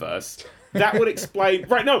universe, that would explain.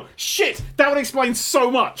 Right? No, shit. That would explain so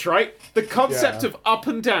much, right? The concept of up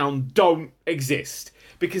and down don't exist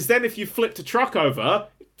because then if you flipped a truck over,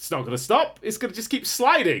 it's not going to stop. It's going to just keep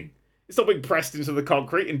sliding. It's not being pressed into the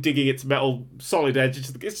concrete and digging its metal solid edge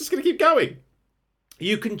into the. It's just going to keep going.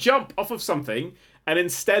 You can jump off of something, and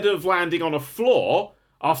instead of landing on a floor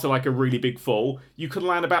after like a really big fall, you can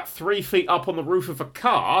land about 3 feet up on the roof of a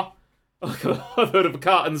car. Like a hood of a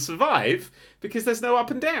car and survive because there's no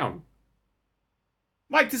up and down.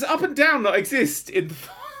 Mike, does up and down not exist in the...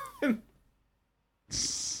 Mike,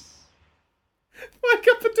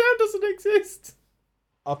 up and down doesn't exist.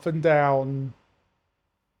 Up and down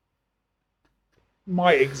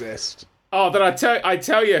might exist. Oh, then I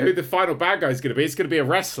tell you who the final bad guy is going to be. It's going to be a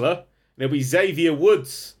wrestler. And it'll be Xavier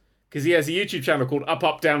Woods because he has a YouTube channel called Up,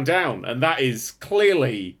 Up, Down, Down. And that is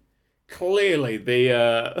clearly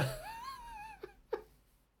the...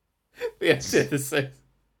 Yes,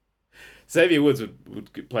 Xavier Woods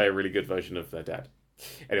would play a really good version of their dad.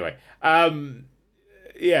 Anyway,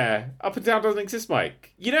 yeah, up and down doesn't exist,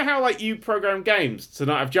 Mike. You know how like you program games to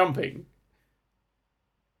not have jumping,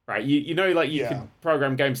 right? You know like you can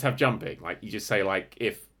program games to have jumping. Like you just say like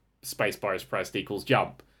if spacebar is pressed equals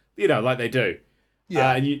jump. You know, like they do.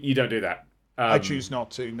 Yeah, and you don't do that. I choose not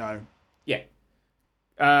to. No. Yeah.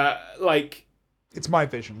 Like it's my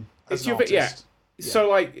vision. It's your yeah. So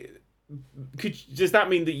like. Does that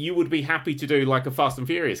mean that you would be happy to do like a Fast and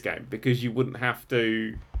Furious game because you wouldn't have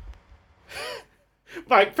to?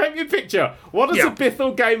 Mike, paint me a picture. What does a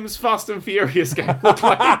Bithell Games Fast and Furious game look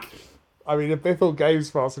like? I mean, a Bithell Games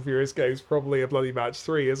Fast and Furious game is probably a bloody match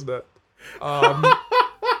 3, isn't it?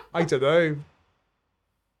 I don't know.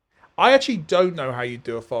 I actually don't know how you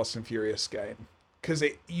do a Fast and Furious game because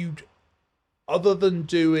other than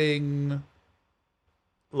doing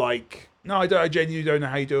like. No, I genuinely don't know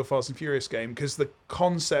how you do a Fast and Furious game because the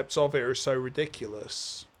concepts of it are so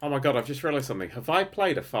ridiculous. Oh my god, I've just realised something. Have I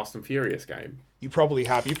played a Fast and Furious game? You probably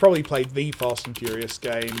have. You probably played the Fast and Furious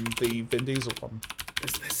game, the Vin Diesel one.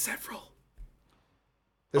 There's several.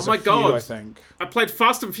 There's oh my god, few, I think. I played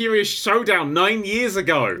Fast and Furious Showdown 9 years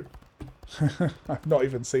ago. I've not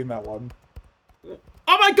even seen that one.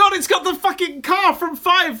 Oh my god, it's got the fucking car from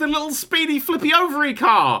 5, the little speedy flippy ovary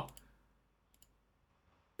car.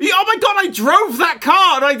 Oh my god, I drove that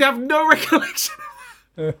car and I have no recollection.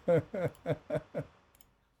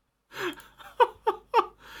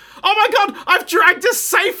 Oh my god, I've dragged a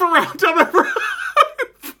safe around on a rope.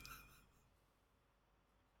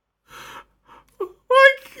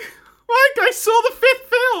 Like I saw the 5th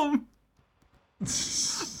film.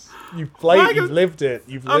 You've lived it.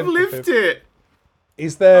 I've lived it.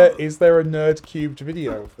 Is there a Nerd Cubed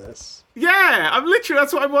video of this? Yeah,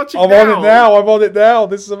 that's what I'm watching now. I'm on it now.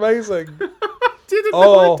 This is amazing. I didn't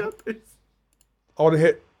know I'd done this. I want to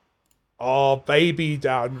hit... Oh, baby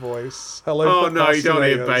Dan voice. Hello. Oh, no, you don't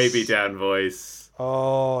hear baby Dan voice.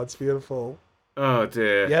 Oh, it's beautiful. Oh,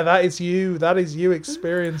 dear. Yeah, that is you. That is you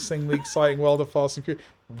experiencing the exciting world of Fast and Furious.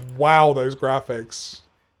 Wow, those graphics.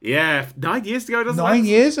 Yeah, 9 years ago, doesn't it? 9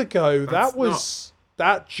 years ago. That was...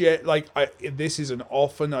 This is an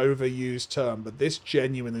often overused term, but this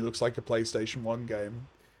genuinely looks like a PlayStation 1 game.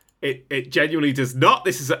 It genuinely does not.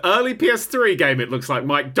 This is an early PS3 game, it looks like.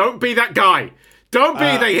 Mike, don't be that guy. Don't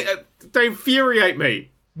be... They infuriate me.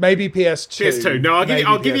 Maybe PS2. PS2. No,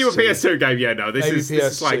 I'll give you a PS2 game. Yeah, no, this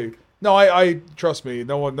is like... No, I trust me.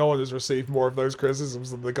 No one has received more of those criticisms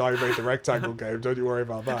than the guy who made the Rectangle game. Don't you worry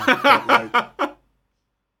about that. But,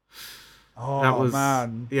 oh,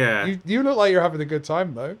 man. Yeah. You look like you're having a good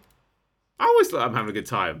time, though. I always look I'm having a good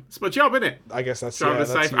time. It's my job, isn't it? I guess that's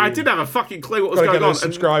safe. I didn't have a fucking clue what was going on. Got to get those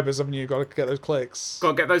subscribers, haven't you? Got to get those clicks.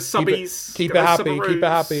 Got to get those subbies. Keep it happy. Keep it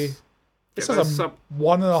happy. This is a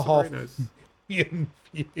 1.5 million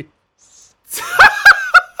views.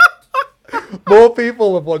 More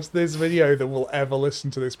people have watched this video than will ever listen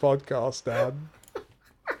to this podcast, Dan.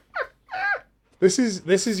 This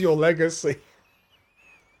is your legacy.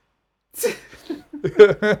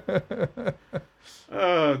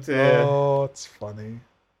 Oh dear. Oh, it's funny.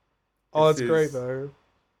 Oh, it's great though.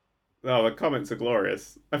 Oh, the comments are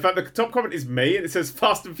glorious. In fact, the top comment is me, and it says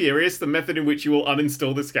Fast and Furious, the method in which you will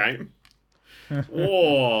uninstall this game.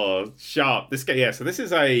 Whoa, sharp. This game, yeah, so this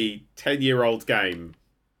is a 10-year-old game.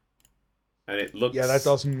 And it looks... Yeah, that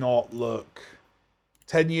does not look...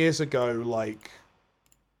 10 years ago, like...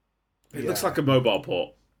 It looks like a mobile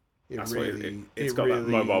port. It's got that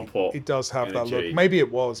mobile port. It does have that look. Maybe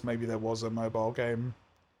there was a mobile game,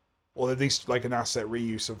 or at least like an asset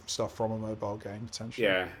reuse of stuff from a mobile game potentially.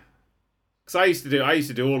 Yeah, because I used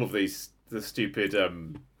to do all of the stupid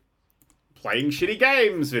playing shitty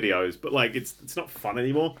games videos, but like it's not fun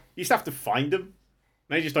anymore. You used to have to find them.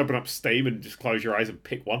 Now you just open up Steam and just close your eyes and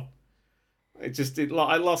pick one.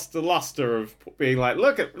 I lost the luster of being like,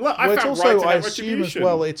 look, I found also, I assume as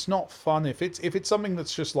well, it's not fun if it's something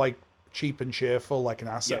that's just like cheap and cheerful, like an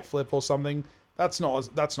asset flip or something. That's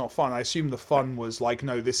not fun. I assume the fun was like,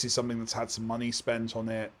 no, this is something that's had some money spent on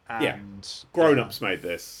it, and grown-ups made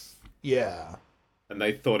this. Yeah, and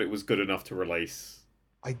they thought it was good enough to release.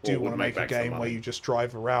 I do want to make a game where you just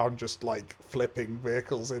drive around, just like flipping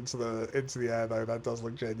vehicles into the air. Though that does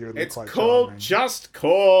look genuinely quite charming. It's called Just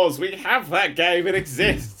Cause. We have that game. It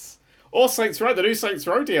exists. Or Saints Row. The new Saints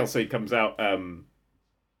Row DLC comes out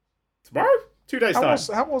tomorrow. 2 days time.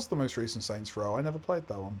 How was the most recent Saints Row? I never played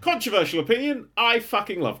that one. Controversial opinion. I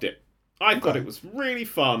fucking loved it. I thought it was really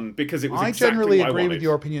fun because it was. I generally agree with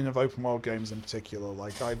your opinion of open world games in particular.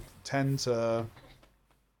 Like I tend to.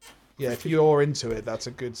 Yeah, if you're into it, that's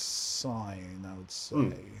a good sign, I would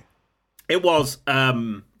say. It was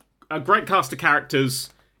a great cast of characters.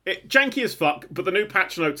 Janky as fuck, but the new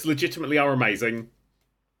patch notes legitimately are amazing.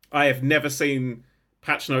 I have never seen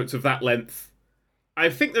patch notes of that length. I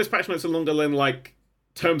think those patch notes are longer than, like,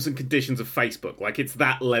 terms and conditions of Facebook. Like, it's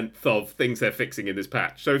that length of things they're fixing in this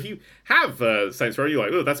patch. So if you have Saints Row, you're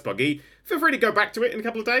like, oh, that's buggy, feel free to go back to it in a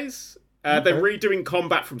couple of days. They're redoing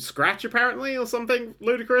combat from scratch, apparently, or something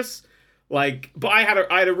ludicrous. Like, but I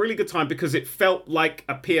had a really good time because it felt like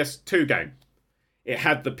a PS2 game. It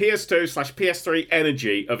had the PS2/PS3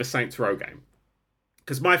 energy of a Saints Row game.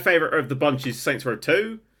 Because my favourite of the bunch is Saints Row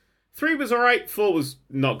 2. 3 was alright, 4 was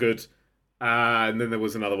not good. And then there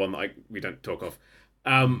was another one that we don't talk of.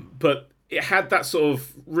 But it had that sort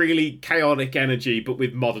of really chaotic energy, but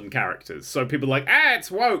with modern characters. So people are like,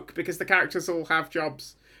 it's woke, because the characters all have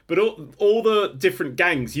jobs. But all the different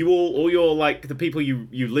gangs, all your like the people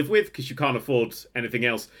you live with, because you can't afford anything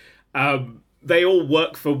else, they all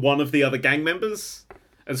work for one of the other gang members,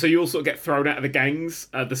 and so you all sort of get thrown out of the gangs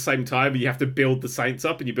at the same time. And you have to build the Saints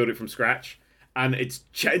up, and you build it from scratch, and it's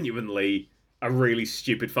genuinely a really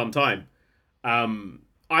stupid fun time.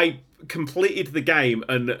 I completed the game,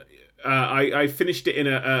 and I finished it in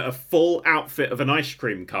a full outfit of an ice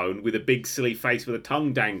cream cone with a big silly face with a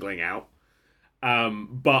tongue dangling out.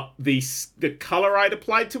 But the colour I'd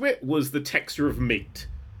applied to it was the texture of meat.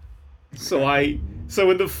 So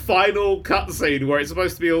in the final cutscene where it's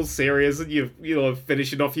supposed to be all serious and you're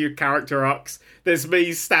finishing off your character arcs, there's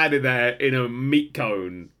me standing there in a meat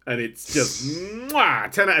cone, and it's just 10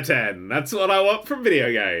 out of 10. That's what I want from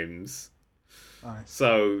video games. Nice.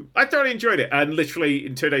 So I totally enjoyed it, and literally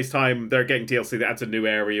in 2 days' time they're getting DLC that adds a new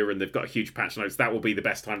area, and they've got huge patch notes. That will be the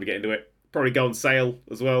best time to get into it. Probably go on sale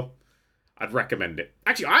as well. I'd recommend it.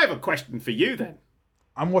 Actually, I have a question for you then.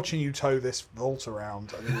 I'm watching you tow this vault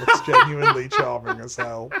around, and it looks genuinely charming as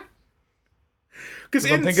hell. Because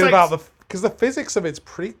I'm thinking about because the physics of it's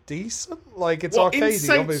pretty decent. Like it's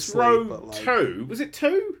arcadey, obviously. Row but like... 2, was it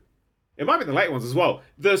 2? It might be the later ones as well.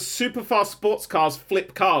 The super fast sports cars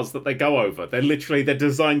flip cars that they go over. They're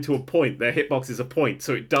designed to a point. Their hitbox is a point,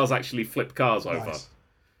 so it does actually flip cars over, nice.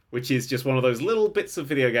 Which is just one of those little bits of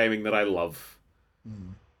video gaming that I love.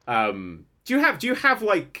 Do you have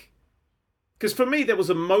like? Because for me, there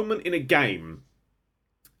was a moment in a game,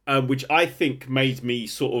 which I think made me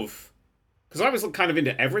sort of, because I was kind of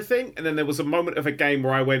into everything, and then there was a moment of a game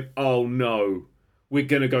where I went, "Oh no, we're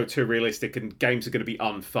gonna go too realistic, and games are gonna be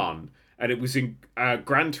unfun." And it was in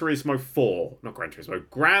Grand Theft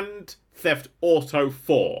Auto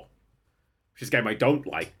 4, which is a game I don't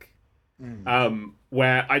like.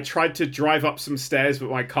 Where I tried to drive up some stairs,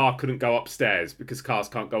 but my car couldn't go upstairs because cars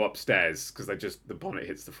can't go upstairs because the bonnet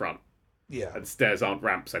hits the front. Yeah. And stairs aren't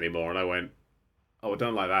ramps anymore. And I went, oh, I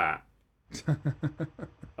don't like that.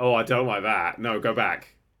 Oh, I don't like that. No, go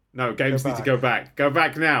back. No, games need to go back. Go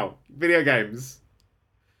back now. Video games,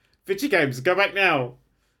 go back now.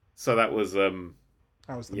 So that was the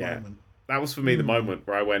moment. That was for me the moment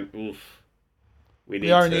where I went, oof.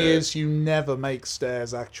 The irony is you never make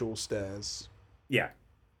stairs actual stairs. Yeah.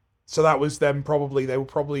 So that was them probably, they were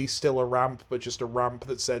probably still a ramp, but just a ramp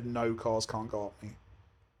that said no cars can't go up me.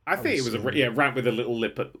 I think it was a ramp with a little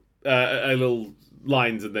lip at, a little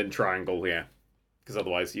lines and then triangle, yeah. Because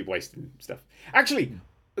otherwise you're wasting stuff. Actually,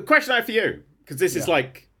 a question I have for you, because this is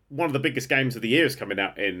like one of the biggest games of the year is coming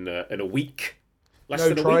out in a week. Less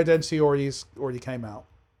than a week. Tri-Identity already came out.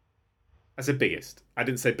 I said biggest. I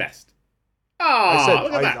didn't say best. Ah,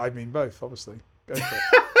 look at I that. mean both, obviously. Go for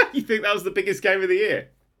it. You think that was the biggest game of the year?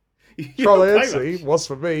 You Troll don't play Legacy much. was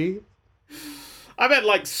for me. I meant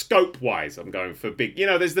like scope wise. I'm going for big. You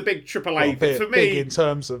know, there's the big Well, AAA thing for big me. in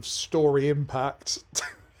terms of story impact.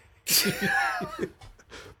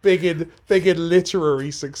 big in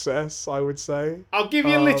literary success, I would say. I'll give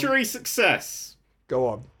you literary success. Go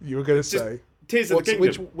on. You were going to Just say. Tears of the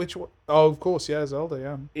Kingdom Which one? Oh, of course, yeah, Zelda,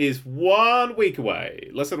 yeah. is 1 week away.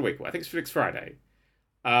 Less than a week away. I think it's next Friday.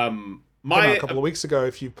 Came out My a couple of weeks ago.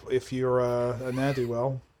 If you're a ne'er do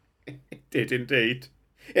well. It did indeed.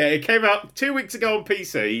 Yeah, it came out 2 weeks ago on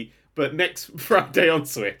PC, but next Friday on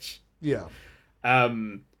Switch. Yeah.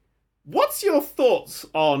 What's your thoughts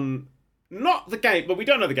on not the game, but we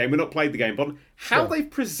don't know the game, we've not played the game, but on how Sure. they've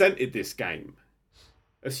presented this game?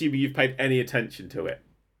 Assuming you've paid any attention to it.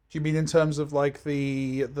 Do you mean in terms of like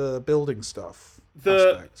the building stuff?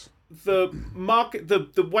 The aspect?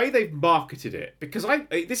 the way they've marketed it, because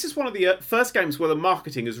this is one of the first games where the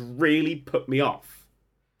marketing has really put me off.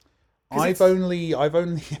 I've only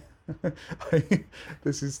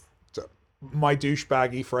this is my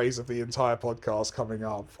douchebaggy phrase of the entire podcast coming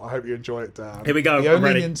up. I hope you enjoy it, Dan. Here we go. The I'm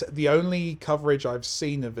ready. the only coverage I've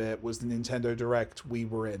seen of it was the Nintendo Direct we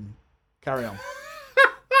were in. Carry on.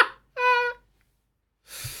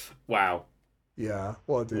 Wow. Yeah,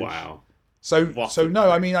 what a douche. Wow. So What so a no,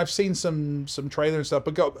 I mean I've seen some trailer and stuff,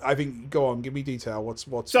 but go on, give me detail. What's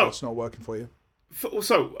not working for you?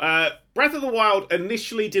 So, Breath of the Wild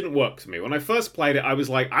initially didn't work for me. When I first played it, I was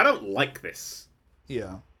like, I don't like this.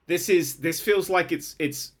 Yeah. This feels like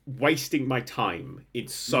it's wasting my time in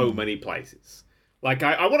so many places. Like,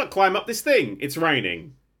 I want to climb up this thing. It's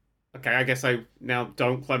raining. Okay, I guess I now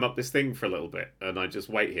don't climb up this thing for a little bit, and I just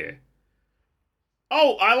wait here.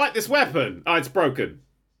 Oh, I like this weapon. Oh, it's broken.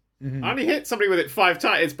 Mm-hmm. I only hit somebody with it 5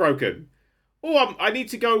 times. It's broken. Oh, I need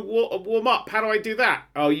to go warm up. How do I do that?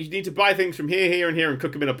 Oh, you need to buy things from here, here, and here and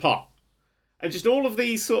cook them in a pot. And just all of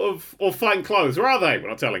these sort of... Or find clothes. Where are they? We're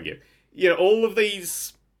not telling you. You know, all of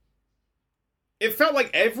these... It felt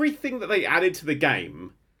like everything that they added to the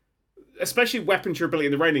game, especially weapon durability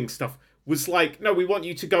and the raining stuff, was like, no, we want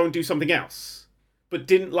you to go and do something else. But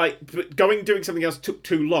doing something else took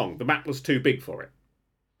too long. The map was too big for it.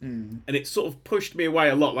 And it sort of pushed me away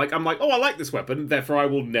a lot. Like, I'm like, oh, I like this weapon, therefore I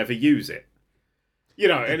will never use it. You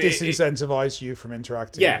know, and disincentivize you from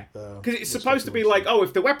interacting. Yeah, because it's supposed to be like, oh,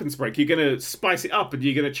 if the weapons break, you're going to spice it up and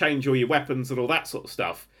you're going to change all your weapons and all that sort of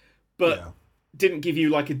stuff. But didn't give you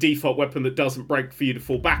like a default weapon that doesn't break for you to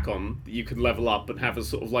fall back on, that you can level up and have a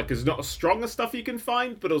sort of like, it's not as strong as stuff you can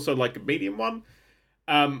find, but also like a medium one.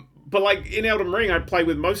 But like in Elden Ring, I'd play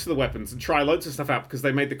with most of the weapons and try loads of stuff out because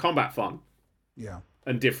they made the combat fun. Yeah.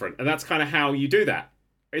 And different. And that's kind of how you do that.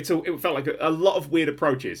 It felt like a lot of weird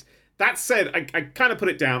approaches. That said, I kind of put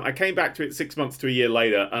it down. I came back to it 6 months to a year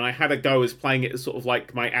later, and I had a go as playing it as sort of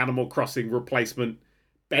like my Animal Crossing replacement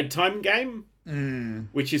bedtime game,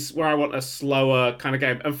 which is where I want a slower kind of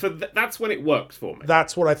game. And for that's when it works for me.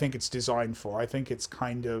 That's what I think it's designed for. I think it's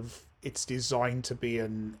it's designed to be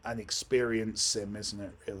an experience sim, isn't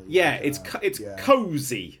it? Really? Yeah, it's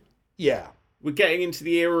cozy. Yeah. We're getting into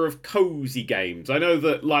the era of cozy games. I know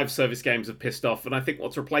that live service games have pissed off, and I think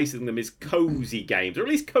what's replacing them is cozy games, or at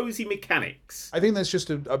least cozy mechanics. I think there's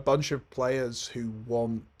just a bunch of players who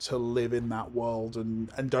want to live in that world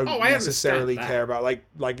and don't necessarily care about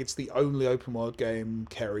like it's the only open world game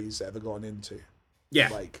Kerry's ever gone into. Yeah,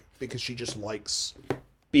 like because she just likes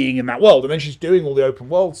being in that world, and then she's doing all the open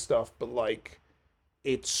world stuff, but like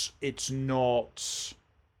it's not.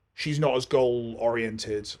 She's not as goal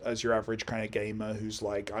oriented as your average kind of gamer who's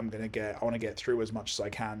like, I want to get through as much as I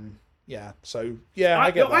can. Yeah. So yeah,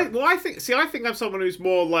 I get that. I think I'm someone who's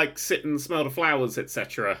more like sit and smell the flowers,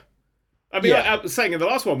 etc. I mean, I was saying in the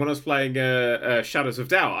last one when I was playing Shadows of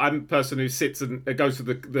Doubt, I'm a person who sits and goes to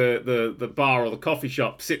the bar or the coffee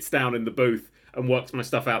shop, sits down in the booth and works my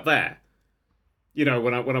stuff out there. You know,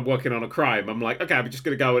 when I'm working on a crime, I'm like, okay, I'm just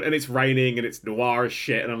gonna go and it's raining and it's noir as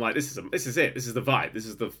shit, and I'm like, this is it, this is the vibe, this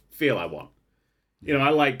is the feel I want. You know, I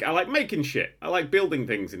like making shit, I like building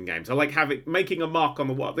things in games, I like making a mark on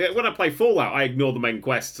the world. When I play Fallout, I ignore the main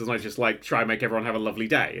quests and I just like try and make everyone have a lovely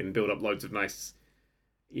day and build up loads of nice,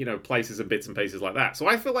 you know, places and bits and pieces like that. So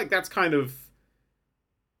I feel like that's kind of,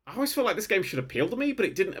 I always feel like this game should appeal to me, but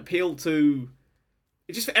it didn't appeal to.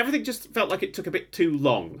 Everything just felt like it took a bit too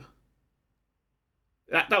long.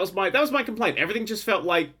 That was my complaint. Everything just felt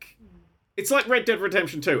like it's like Red Dead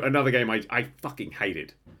Redemption 2, another game I fucking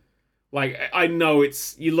hated. Like, I know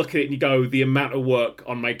you look at it and you go, the amount of work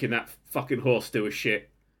on making that fucking horse do a shit.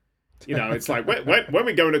 You know, it's like when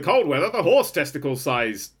we go into cold weather, the horse testicle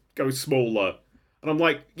size goes smaller. And I'm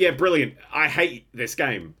like, yeah, brilliant. I hate this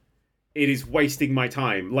game. It is wasting my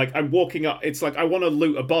time. Like, I'm walking up. It's like I want to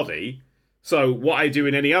loot a body. So what I do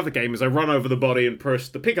in any other game is I run over the body and press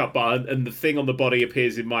the pickup button, and the thing on the body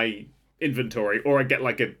appears in my inventory, or I get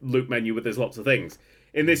like a loot menu where there's lots of things.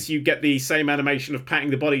 In this, you get the same animation of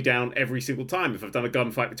patting the body down every single time. If I've done a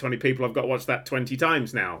gunfight with 20 people, I've got to watch that 20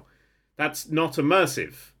 times now. That's not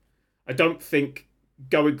immersive. I don't think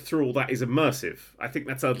going through all that is immersive. I think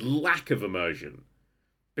that's a lack of immersion.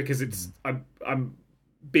 Because I'm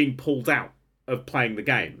being pulled out of playing the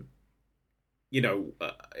game. You know,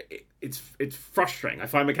 it's frustrating. I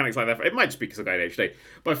find mechanics like that. It might just be because I've got ADHD,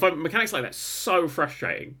 but I find mechanics like that so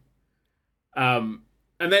frustrating. And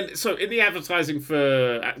then, so in the advertising for,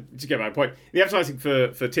 to get my point, the advertising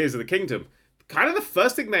for Tears of the Kingdom, kind of the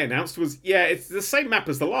first thing they announced was, yeah, it's the same map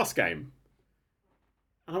as the last game.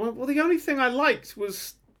 And I went, well, the only thing I liked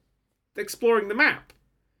was exploring the map.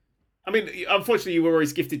 I mean, unfortunately, you were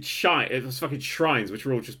always gifted fucking shrines, which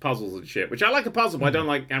were all just puzzles and shit. Which I like a puzzle, but I don't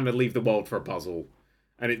like having to leave the world for a puzzle.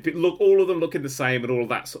 And all of them looking the same and all of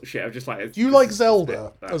that sort of shit. I'm just like, do you like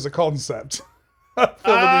Zelda as a concept? Fill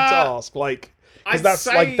the new task, like, because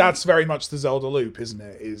that's very much the Zelda loop, isn't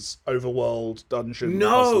it? Is overworld dungeon.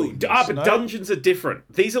 No, but dungeons are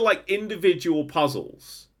different. These are like individual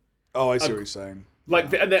puzzles. Oh, I see what you're saying.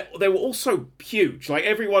 Like, and they were also huge. Like,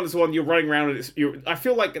 every one is the one you're running around, and I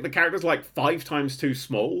feel like the character's like 5 times too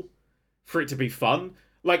small for it to be fun.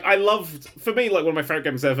 Like, for me, like, one of my favorite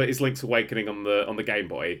games ever is Link's Awakening on the Game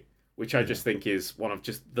Boy, which I just think is one of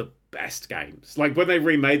just the best games. Like, when they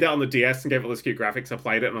remade that on the DS and gave it all those cute graphics, I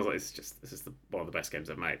played it, and I was like, this is one of the best games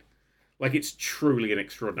I've made. Like, it's truly an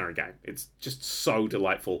extraordinary game. It's just so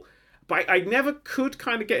delightful. But I never could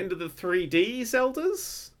kind of get into the 3D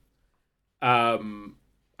Zeldas.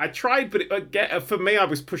 I tried, but for me, I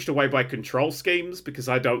was pushed away by control schemes because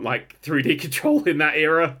I don't like 3D control in that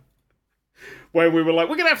era. Where we were like,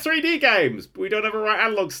 we're going to have 3D games, but we don't have a right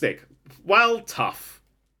analog stick. Well, tough.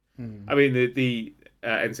 I mean, the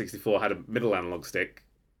N64 had a middle analog stick.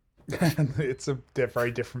 It's a very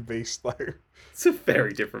different beast, though. It's a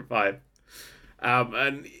very different vibe.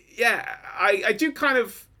 And yeah, I do kind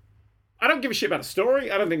of... I don't give a shit about the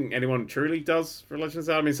story. I don't think anyone truly does for Legend of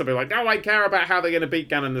Zelda. I mean, somebody like, oh, I care about how they're going to beat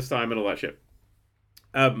Ganon this time and all that shit.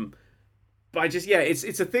 But I just, yeah,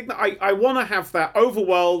 it's a thing that I want to have that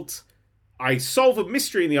overworld. I solve a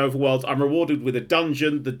mystery in the overworld. I'm rewarded with a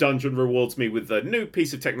dungeon. The dungeon rewards me with a new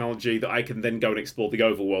piece of technology that I can then go and explore the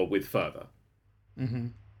overworld with further. Mm-hmm.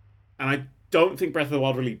 And I don't think Breath of the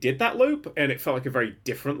Wild really did that loop, and it felt like a very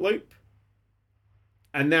different loop.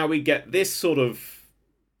 And now we get this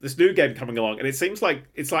new game coming along, and it seems like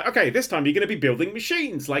it's like, okay, this time you're going to be building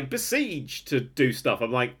machines like Besiege to do stuff.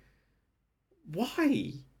 I'm like,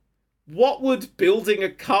 why? What would building a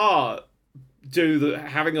car do that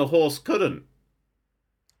having a horse couldn't?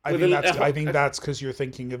 I think that's because you're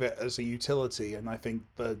thinking of it as a utility, and I think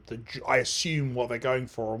I assume what they're going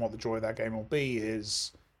for and what the joy of that game will be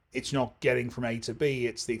is it's not getting from A to B,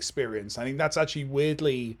 it's the experience. I think that's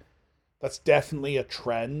actually that's definitely a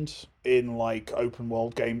trend in like open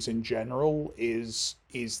world games in general, is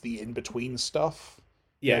the in-between stuff.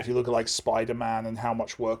 Yeah. If you look at like Spider-Man and how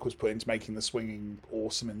much work was put into making the swinging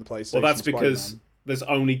awesome in the PlayStation. Well, that's because Spider-Man. There's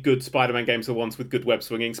only good Spider-Man games, the ones with good web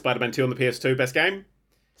swinging. Spider-Man 2 on the PS2, best game.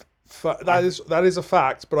 That is a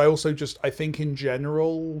fact, but I think in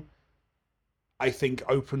general, I think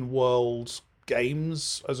open world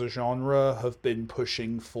games as a genre have been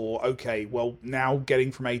pushing for, okay, well, now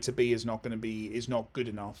getting from A to B is not good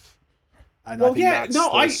enough. And I think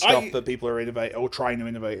that's stuff that people are innovating or trying to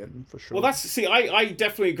innovate in, for sure. Well, I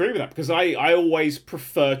definitely agree with that, because I always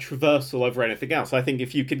prefer traversal over anything else. I think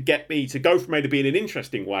if you could get me to go from A to B in an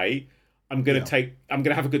interesting way, I'm gonna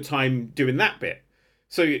have a good time doing that bit.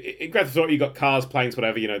 So in Grand Theft Auto, you got cars, planes,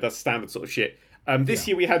 whatever, that's standard sort of shit. This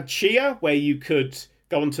year we had Chia, where you could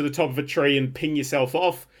go onto the top of a tree and ping yourself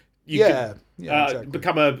off. You could exactly.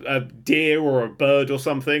 Become a deer or a bird or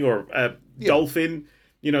something, or a dolphin.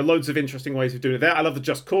 Loads of interesting ways of doing it there. I love the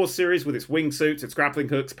Just Cause series with its wingsuits, its grappling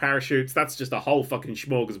hooks, parachutes. That's just a whole fucking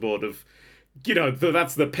smorgasbord of,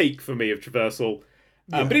 that's the peak for me of traversal.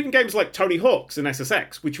 But even games like Tony Hawk's and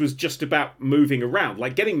SSX, which was just about moving around,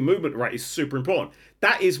 like getting movement right is super important.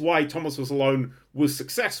 That is why Thomas Was Alone was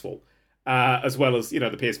successful, as well as, the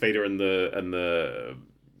PS Vita and the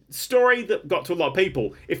story that got to a lot of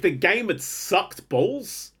people. If the game had sucked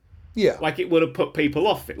balls, like it would have put people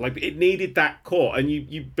off it. Like it needed that core, and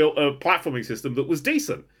you built a platforming system that was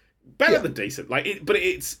decent, better than decent. But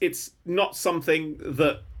it's not something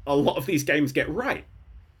that a lot of these games get right.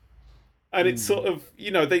 And it's sort of,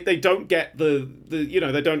 they don't get the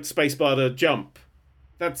they don't spacebar to jump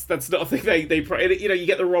That's not a thing you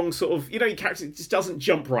get the wrong sort of, your character just doesn't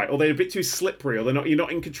jump right, or they're a bit too slippery, or you're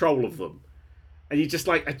not in control of them. And you just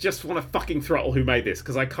I just want to fucking throttle who made this,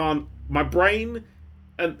 because I can't, my brain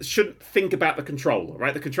shouldn't think about the controller,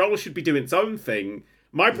 right? The controller should be doing its own thing.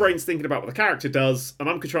 My brain's thinking about what the character does, and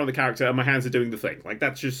I'm controlling the character, and my hands are doing the thing. Like,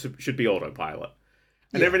 that just should be autopilot.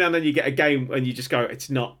 And every now and then you get a game, and you just go,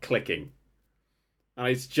 it's not clicking. And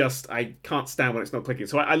it's just, I can't stand when it's not clicking.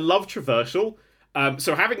 So I love traversal.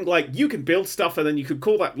 So having, you can build stuff, and then you could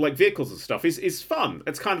call that, vehicles and stuff, is fun.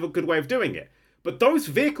 It's kind of a good way of doing it. But those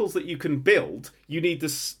vehicles that you can build, you need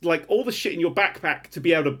this, all the shit in your backpack to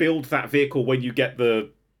be able to build that vehicle when you get later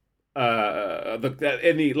in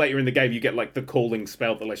the game, you get, the calling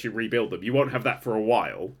spell that lets you rebuild them. You won't have that for a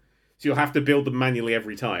while. So you'll have to build them manually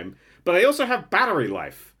every time. But they also have battery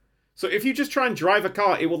life. So if you just try and drive a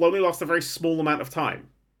car, it will only last a very small amount of time.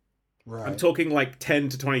 Right. I'm talking 10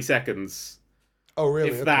 to 20 seconds. Oh, really?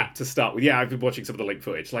 If that to start with. Yeah, I've been watching some of the link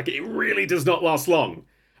footage. It really does not last long.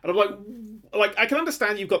 And I'm I can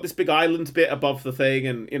understand you've got this big island bit above the thing,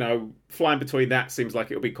 and, flying between that seems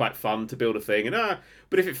like it'll be quite fun to build a thing.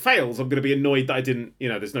 But if it fails, I'm going to be annoyed that I didn't,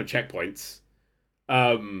 there's no checkpoints.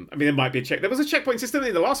 There might be a there was a checkpoint system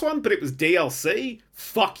in the last one, but it was DLC.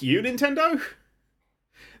 Fuck you, Nintendo.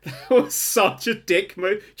 That was such a dick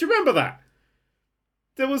move. Do you remember that?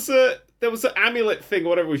 There was an amulet thing, or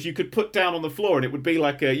whatever it was, you could put down on the floor, and it would be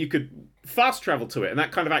you could fast travel to it, and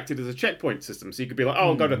that kind of acted as a checkpoint system. So you could be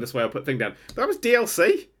I'll go down this way, I'll put the thing down. But that was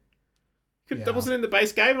DLC. That wasn't in the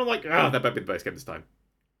base game, and I'm that might be the base game this time.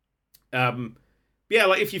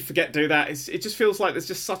 If you forget to do that, it just feels like there's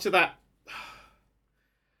just such a that.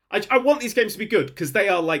 I want these games to be good, because they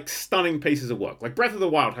are stunning pieces of work. Breath of the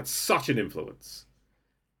Wild had such an influence,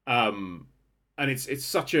 and it's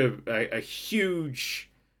such a huge.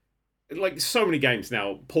 So many games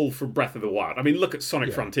now pull from Breath of the Wild. Look at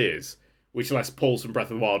Sonic Frontiers, which less pulls from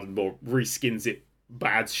Breath of the Wild and more reskins it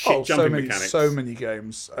bad shit jumping mechanics. So many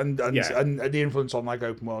games, and the influence on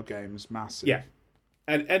open world games massive. Yeah,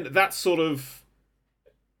 and that sort of,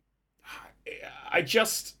 I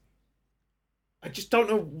just don't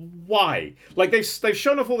know why. They've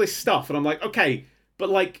shown off all this stuff, and I'm okay, but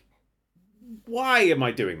why am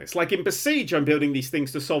I doing this? In Besiege, I'm building these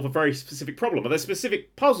things to solve a very specific problem. Are there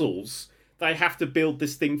specific puzzles that I have to build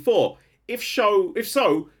this thing for? If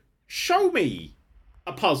so, show me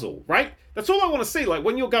a puzzle, right? That's all I want to see.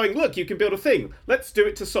 When you're going, look, you can build a thing. Let's do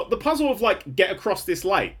it to solve the puzzle of get across this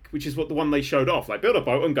lake, which is what the one they showed off. Build a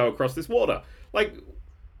boat and go across this water.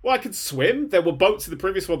 Well, I could swim. There were boats in the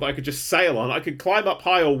previous one that I could just sail on. I could climb up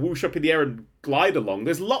high or whoosh up in the air and glide along.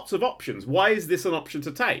 There's lots of options. Why is this an option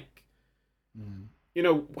to take?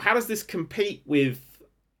 How does this compete with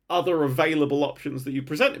other available options that you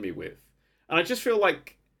presented me with? And I just feel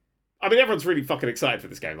everyone's really fucking excited for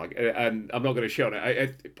this game. And I'm not going to show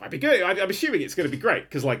it. I'd be good. I'm assuming it's going to be great,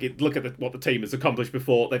 because look at what the team has accomplished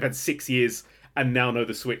before. They've had 6 years and now know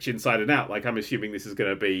the Switch inside and out. I'm assuming this is going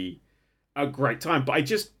to be a great time.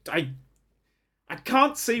 But I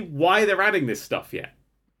can't see why they're adding this stuff yet.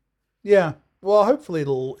 Yeah. Well, hopefully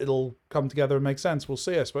it'll come together and make sense. We'll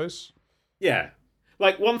see, I suppose. Yeah.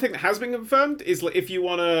 One thing that has been confirmed is if you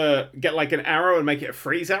want to get an arrow and make it a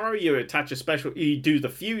freeze arrow, you attach you do the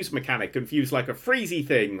fuse mechanic and fuse a freezy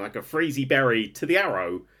thing, a freezy berry to the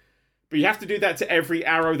arrow. But you have to do that to every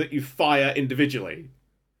arrow that you fire individually.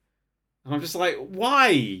 And I'm just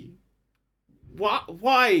why?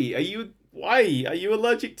 Why? Are you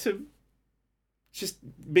allergic to just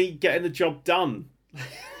me getting the job done?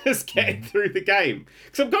 Just getting through the game.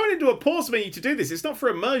 Because I'm going into a pause menu to do this. It's not for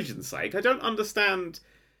immersion's sake. I don't understand.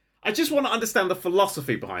 I just want to understand the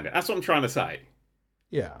philosophy behind it. That's what I'm trying to say.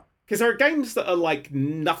 Yeah. Because there are games that are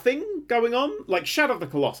nothing going on. Shadow of the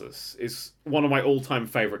Colossus is one of my all-time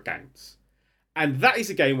favourite games. And that is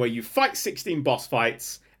a game where you fight 16 boss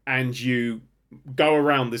fights and you go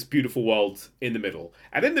around this beautiful world in the middle.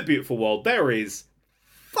 And in the beautiful world, there is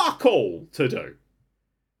fuck all to do.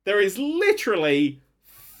 There is literally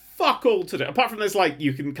fuck all to do. Apart from there's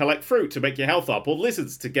you can collect fruit to make your health up, or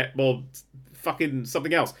lizards to get more fucking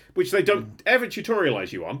something else, which they don't ever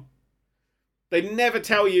tutorialize you on. They never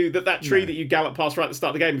tell you that tree that you gallop past right at the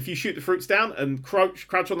start of the game, if you shoot the fruits down and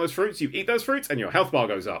crouch on those fruits, you eat those fruits and your health bar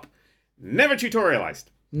goes up. Never tutorialized.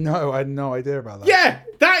 No, I had no idea about that. Yeah,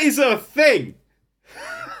 that is a thing.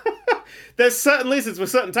 There's certain lizards with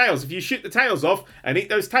certain tails. If you shoot the tails off and eat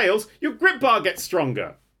those tails, your grip bar gets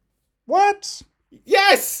stronger. What?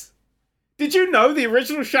 Yes! Did you know the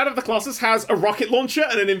original Shadow of the Colossus has a rocket launcher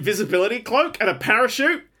and an invisibility cloak and a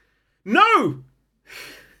parachute? No!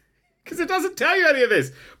 Because it doesn't tell you any of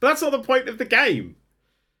this. But that's not the point of the game.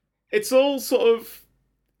 It's all sort of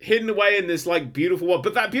hidden away in this like beautiful world.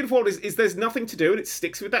 But that beautiful world is there's nothing to do, and it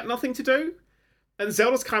sticks with that nothing to do. And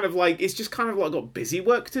Zelda's kind of like, it's just kind of like got busy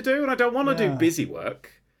work to do, and I don't want to do busy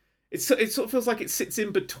work. It sort of feels like it sits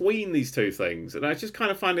in between these two things, and I just kind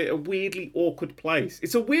of find it a weirdly awkward place.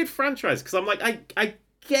 It's a weird franchise, because I'm like, I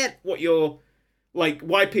get what you're, like,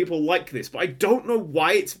 why people like this, but I don't know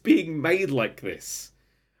why it's being made like this.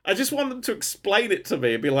 I just want them to explain it to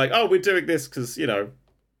me and be like, oh, we're doing this because, you know,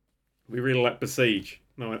 we really like Besiege.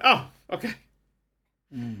 And I went, oh, okay.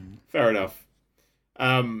 Fair enough.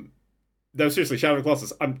 No, seriously, Shadow of the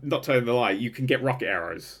Colossus, I'm not telling the lie, you can get rocket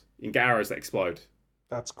arrows. You can get arrows that explode.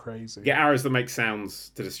 That's crazy. Get arrows that make sounds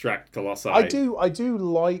to distract Colossi. I do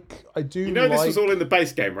like. You know, this was all in the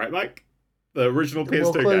base game, right, Mike? The original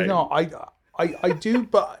PS2 game. No, I do,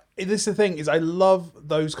 but this is the thing: is I love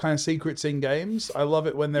those kind of secrets in games. I love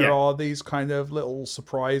it when there are these kind of little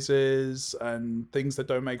surprises and things that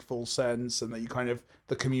don't make full sense, and that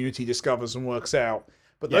the community discovers and works out.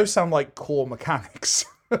 But those sound like core mechanics.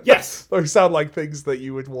 Yes, those sound like things that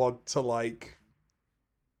you would want to like.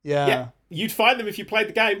 Yeah. You'd find them if you played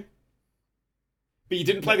the game. But you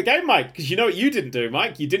didn't play the game, Mike, because you know what you didn't do,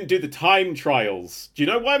 Mike? You didn't do the time trials. Do you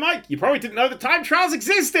know why, Mike? You probably didn't know the time trials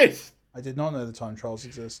existed! I did not know the time trials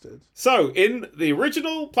existed. So, in the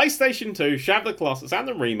original PlayStation 2, Shadow of the Colossus, and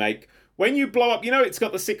the remake, when you blow up, you know it's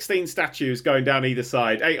got the 16 statues going down either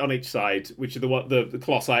side, 8 on each side, which are the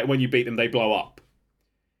Colossi, and when you beat them, they blow up.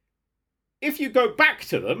 If you go back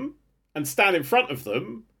to them, and stand in front of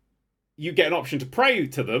them, you get an option to pray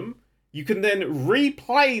to them. You can then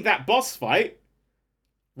replay that boss fight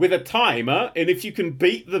with a timer, and if you can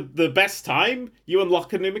beat the best time, you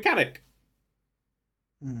unlock a new mechanic.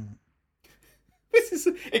 This is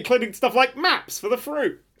including stuff like maps for the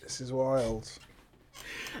fruit. This is wild.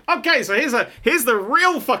 Okay, so here's the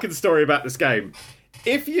real fucking story about this game.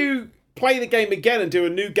 If you play the game again and do a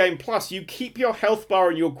new game plus, you keep your health bar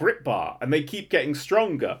and your grip bar, and they keep getting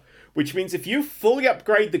stronger. Which means if you fully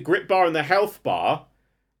upgrade the grip bar and the health bar,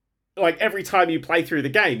 like every time you play through the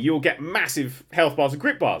game, you'll get massive health bars and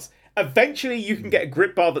grip bars. Eventually, you can get a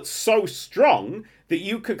grip bar that's so strong that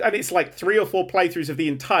you could, and it's like 3 or 4 playthroughs of the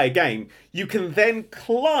entire game, you can then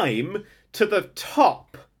climb to the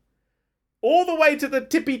top, all the way to the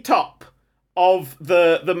tippy top of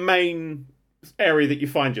the main area that you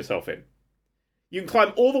find yourself in. You can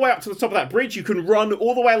climb all the way up to the top of that bridge. You can run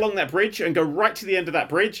all the way along that bridge and go right to the end of that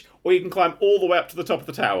bridge, or you can climb all the way up to the top of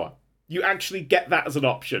the tower. You actually get that as an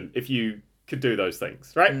option if you could do those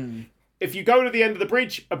things, right? If you go to the end of the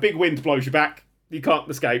bridge, a big wind blows you back. You can't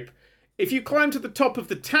escape. If you climb to the top of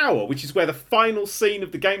the tower, which is where the final scene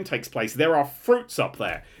of the game takes place, there are fruits up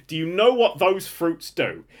there. Do you know what those fruits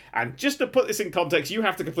do? And just to put this in context, you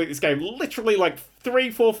have to complete this game literally like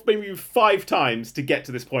 3, 4, maybe 5 times to get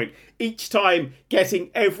to this point. Each time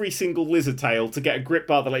getting every single lizard tail to get a grip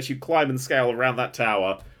bar that lets you climb and scale around that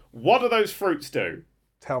tower. What do those fruits do?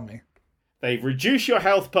 Tell me. They reduce your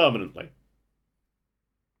health permanently.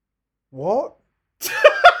 What?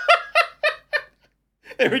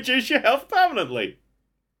 They reduce your health permanently.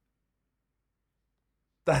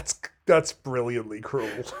 That's brilliantly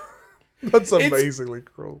cruel. That's amazingly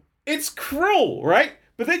cruel. It's cruel, right?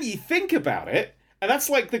 But then you think about it, and that's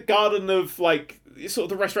like the garden of, like, sort of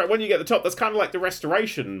the restaurant. When you get to the top, that's kind of like the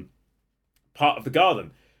restoration part of the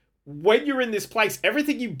garden. When you're in this place,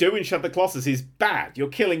 everything you do in Shadow of the Colossus is bad. You're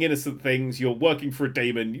killing innocent things, you're working for a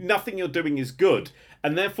demon, nothing you're doing is good.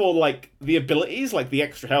 And therefore, like, the abilities, like the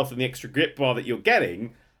extra health and the extra grip bar that you're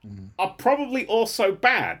getting, are probably also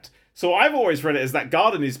bad. So I've always read it as that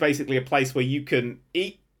garden is basically a place where you can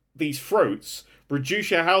eat these fruits, reduce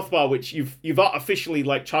your health bar, which you've artificially,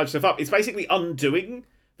 like, charged stuff up. It's basically undoing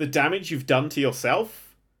the damage you've done to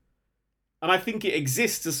yourself. And I think it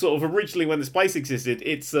exists as sort of originally when this place existed,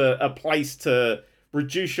 it's a place to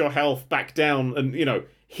reduce your health back down and, you know,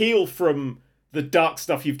 heal from the dark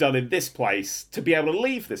stuff you've done in this place to be able to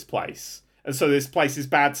leave this place. And so this place's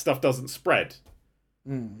bad stuff doesn't spread.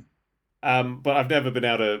 But I've never been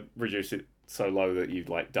able to reduce it so low that you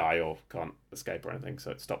like die or can't escape or anything,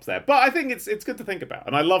 so it stops there. But I think it's good to think about,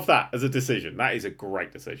 and I love that as a decision. That is a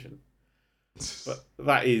great decision. But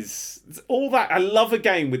that is all that. I love a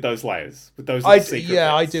game with those layers, with those secret bits.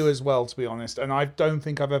 I do as well, to be honest. And I don't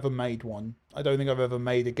think I've ever made one. I don't think I've ever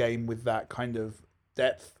made a game with that kind of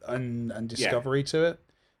depth and discovery to it.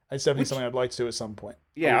 It's definitely something I'd like to do at some point.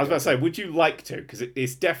 Yeah, I was about to say, would you like to? Because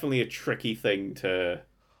it's definitely a tricky thing to...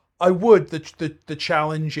 I would. The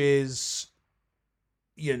challenge is,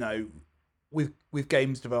 you know, with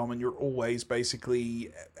games development, you're always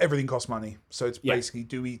basically... Everything costs money. So it's basically,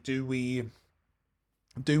 do we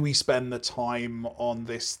spend the time on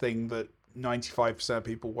this thing that 95% of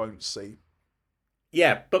people won't see.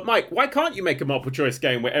 Yeah, but Mike, why can't you make a multiple choice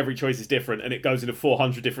game where every choice is different and it goes into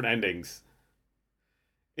 400 different endings?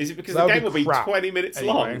 Is it because the game will be 20 minutes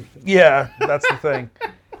long? Yeah, that's the thing.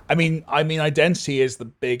 I mean, Identity is the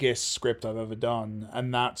biggest script I've ever done,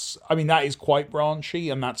 and that is quite branchy,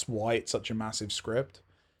 and that's why it's such a massive script.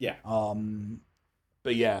 Yeah.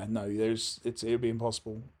 But yeah, no, it would be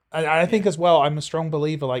impossible. And I think as well, I'm a strong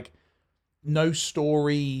believer, like, no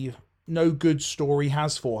good story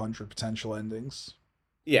has 400 potential endings.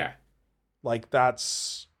 Yeah. Like,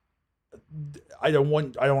 that's... I don't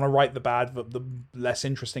want to write the less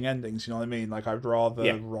interesting endings, you know what I mean? Like, I'd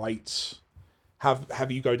rather write...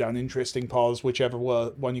 Have you go down interesting paths, whichever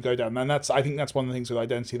one you go down. And I think that's one of the things with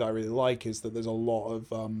Identity that I really like, is that there's a lot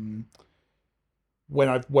of...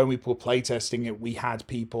 When we were playtesting it, we had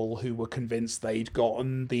people who were convinced they'd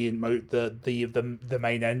gotten the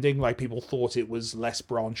main ending. Like, people thought it was less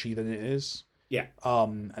branchy than it is. Yeah.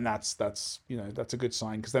 And that's that's a good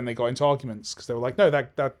sign, because then they got into arguments, because they were like, no,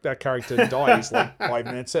 that character dies like 5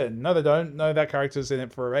 minutes in. No, they don't. No, that character's in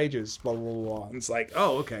it for ages. Blah blah blah. And it's like,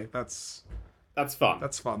 oh, okay, that's fun.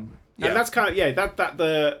 That's fun. Yeah. And that's kind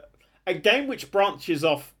of a game which branches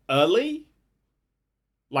off early,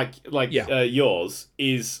 like yours,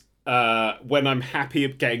 is when I'm happy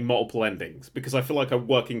at getting multiple endings, because I feel like I'm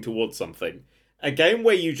working towards something. A game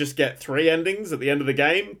where you just get 3 endings at the end of the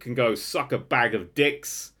game can go suck a bag of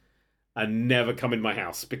dicks and never come in my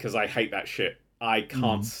house, because I hate that shit. I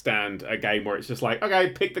can't stand a game where it's just like, okay,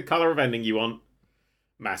 pick the color of ending you want.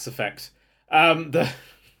 Mass Effect.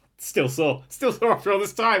 Still sore after all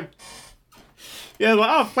this time. Yeah, like,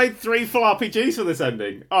 I've played 3 full RPGs for this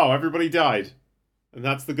ending. Oh, everybody died. And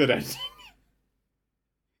that's the good ending.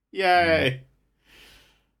 Yay.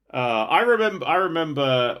 I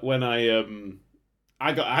remember when I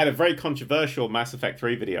had a very controversial Mass Effect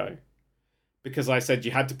 3 video, because I said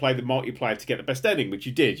you had to play the multiplayer to get the best ending, which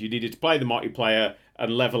you did. You needed to play the multiplayer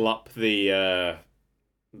and level up the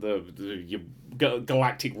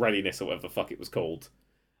galactic readiness, or whatever the fuck it was called,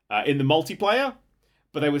 in the multiplayer.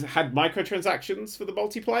 But they had microtransactions for the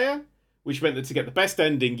multiplayer, which meant that to get the best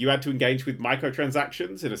ending, you had to engage with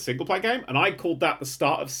microtransactions in a single-player game. And I called that the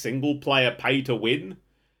start of single-player pay-to-win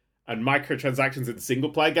and microtransactions in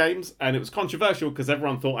single-player games. And it was controversial because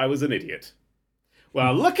everyone thought I was an idiot.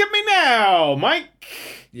 Well, look at me now, Mike!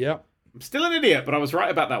 Yep. I'm still an idiot, but I was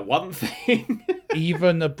right about that one thing.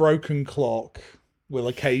 Even a broken clock will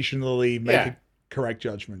occasionally make a correct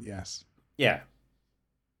judgment, yes. Yeah.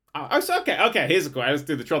 Oh, so okay, here's a question. Let's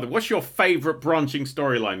do the trial. What's your favourite branching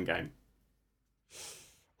storyline game?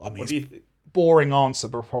 I mean, it's boring answer,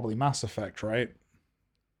 but probably Mass Effect, right?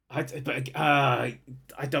 I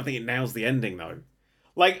don't think it nails the ending, though.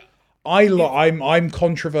 Like, I'm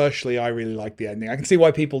controversially, I really like the ending. I can see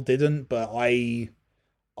why people didn't, but I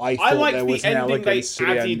thought there was an elegance to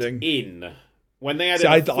the ending. In when they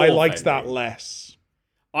added, I liked that less.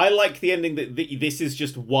 I like the ending that this is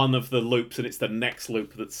just one of the loops, and it's the next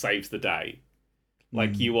loop that saves the day.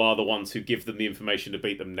 Like, you are the ones who give them the information to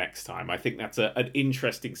beat them next time. I think that's an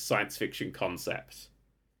interesting science fiction concept.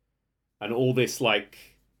 And all this, like,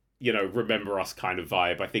 remember us kind of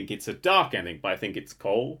vibe. I think it's a dark ending, but I think it's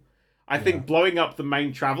cool. I think blowing up the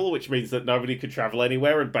main travel, which means that nobody could travel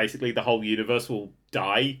anywhere and basically the whole universe will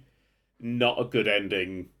die, not a good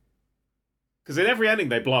ending. Because in every ending,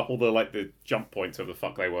 they blow up all the jump points of the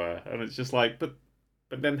fuck they were. And it's just like, but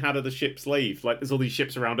then how do the ships leave? Like, there's all these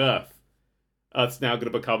ships around Earth. Earth's now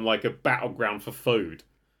going to become like a battleground for food.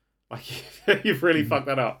 Like, you've really fucked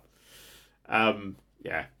that up.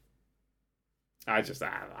 Yeah. I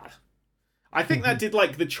think that did,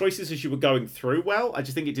 like, the choices as you were going through well. I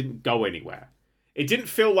just think it didn't go anywhere. It didn't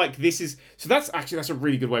feel like this is... So that's a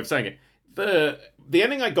really good way of saying it. The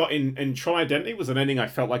ending I got in Tron Identity was an ending I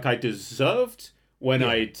felt like I deserved when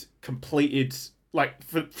I'd completed... Like,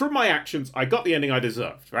 from my actions, I got the ending I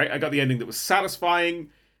deserved, right? I got the ending that was satisfying.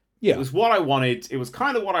 Yeah. It was what I wanted. It was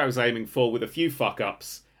kind of what I was aiming for, with a few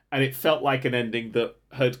fuck-ups. And it felt like an ending that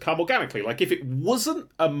had come organically. Like, if it wasn't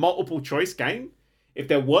a multiple-choice game, if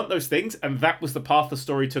there weren't those things, and that was the path the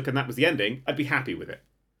story took and that was the ending, I'd be happy with it.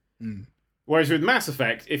 Whereas with Mass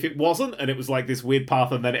Effect, if it wasn't, and it was like this weird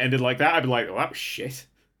path and then it ended like that, I'd be like, oh, that was shit.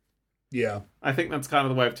 Yeah. I think that's kind of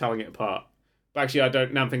the way of telling it apart. But actually,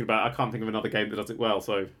 now I'm thinking about it, I can't think of another game that does it well,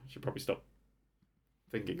 so I should probably stop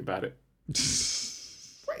thinking about it.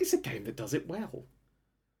 What is a game that does it well?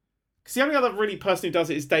 Because the only other really person who does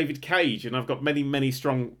it is David Cage, and I've got many, many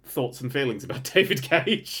strong thoughts and feelings about David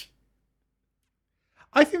Cage.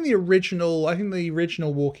 I think the original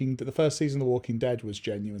the first season of The Walking Dead was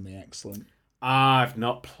genuinely excellent. I've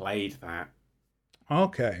not played that.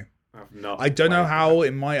 Okay. I've not. I don't know played how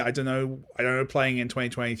it might. I don't know. Playing in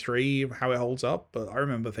 2023 how it holds up, but I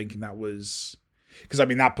remember thinking that was because I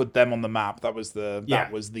mean that put them on the map. That was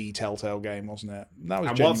the Telltale game, wasn't it? That was.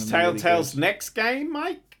 And what's genuinely Telltale's really good. next game,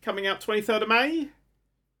 Mike? Coming out 23rd of May.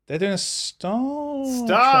 They're doing a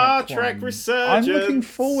Star Trek one. Resurgence. I'm looking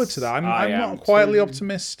forward to that. I'm not quietly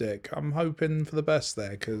optimistic. I'm hoping for the best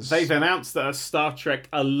there because they've announced that a Star Trek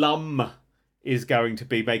alum is going to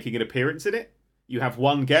be making an appearance in it. You have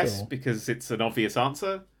one guess because it's an obvious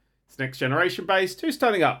answer. It's Next Generation based. Who's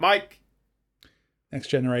turning up, Mike? Next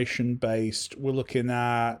Generation based. We're looking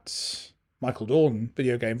at Michael Dorn,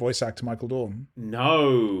 video game voice actor Michael Dorn.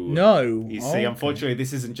 No. You see, unfortunately,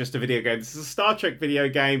 this isn't just a video game. This is a Star Trek video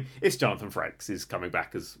game. It's Jonathan Frakes is coming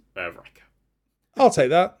back as Riker. I'll take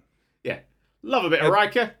that. Yeah. Love a bit of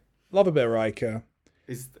Riker. Love a bit of Riker.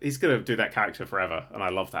 He's going to do that character forever, and I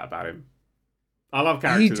love that about him. I love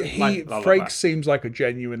characters. Frakes seems like a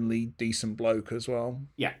genuinely decent bloke as well.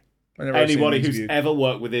 Yeah. Anybody who's ever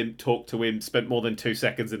worked with him, talked to him, spent more than 2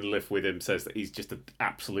 seconds in a lift with him says that he's just an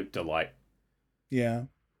absolute delight. Yeah.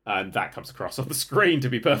 And that comes across on the screen, to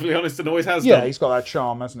be perfectly honest, and always has done. Yeah, he's got that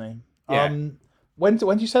charm, hasn't he? Yeah. When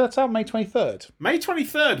did you say that's out? May 23rd? May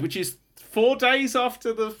 23rd, which is 4 days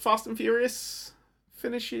after the Fast and Furious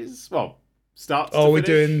finishes. Well, starts to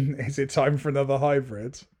finish. Is it time for another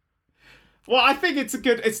hybrid? Well, I think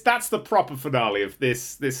that's the proper finale of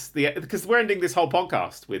this because we're ending this whole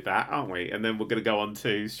podcast with that, aren't we? And then we're going to go on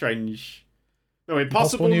to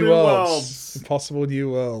Impossible New Worlds. Impossible New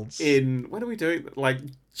Worlds. When are we doing? Like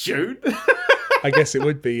June? I guess it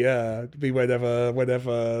would be, yeah. It'd be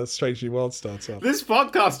whenever Strange New Worlds starts up. This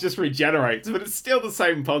podcast just regenerates, but it's still the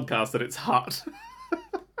same podcast and it's hot.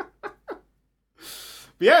 But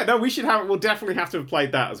yeah, no, we'll definitely have to have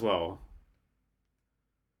played that as well.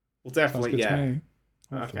 We'll definitely, yeah.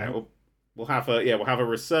 Okay, we'll have a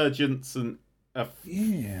Resurgence and a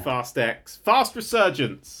Fast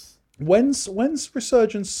Resurgence. When's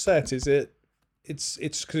Resurgence set? Is it? It's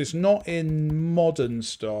because it's not in modern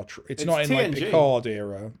Star Trek. It's not in TNG. Like Picard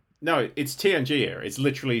era. No, it's TNG era. It's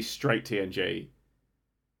literally straight TNG.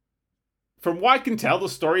 From what I can tell, the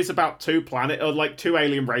story is about two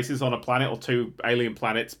alien races on a planet or 2 alien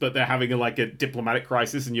planets, but they're having a diplomatic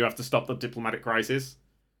crisis, and you have to stop the diplomatic crisis.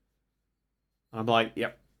 I'm like,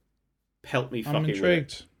 yep. Pelt me fucking. I'm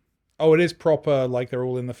intrigued. With it. Oh, it is proper. Like they're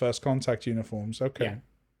all in the First Contact uniforms. Okay. Yeah.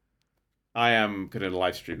 I am going to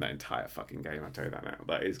live stream that entire fucking game. I'll tell you that now.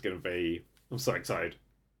 That is going to be. I'm so excited.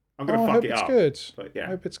 I'm going to fuck it up. I hope it's good. But yeah. I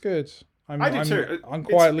hope it's good. I do too. I'm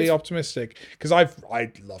quietly optimistic because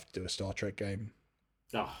I'd love to do a Star Trek game.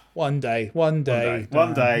 Oh. One day. One day.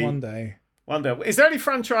 Is there any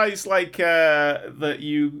franchise that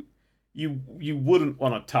you wouldn't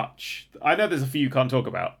want to touch? I know there's a few you can't talk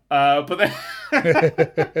about, but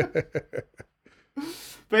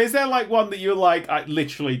but is there one that you're I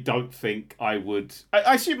literally don't think I would?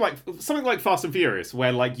 I assume something like Fast and Furious,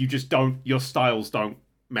 where you just don't, your styles don't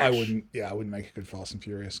match. I wouldn't make a good Fast and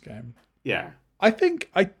Furious game. Yeah, I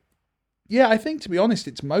think to be honest,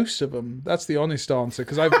 it's most of them. That's the honest answer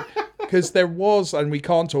because there was, and we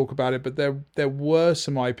can't talk about it, but there were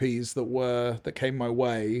some IPs that came my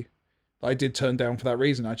way. I did turn down for that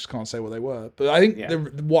reason. I just can't say what they were. But I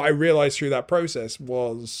think what I realized through that process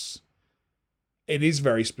was it is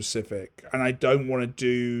very specific. And I don't want to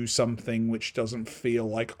do something which doesn't feel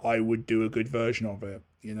like I would do a good version of it,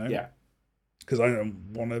 you know? Yeah. Because I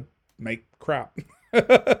don't want to make crap.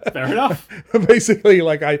 Fair enough. Basically,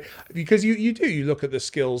 because you look at the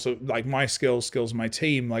skills of my skills of my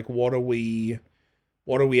team, what are we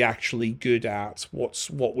actually good at?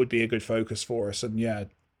 What would be a good focus for us? And yeah,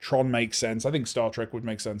 Tron makes sense. I think Star Trek would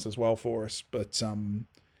make sense as well for us, but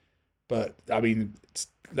I mean,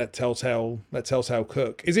 let Telltale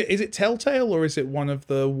cook. Is it Telltale or is it one of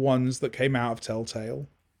the ones that came out of Telltale?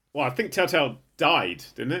 Well, I think Telltale died,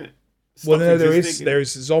 didn't it? Well, no, there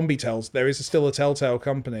is Zombie Tales. There is still a Telltale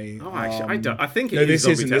company. Oh, actually, I don't. I think this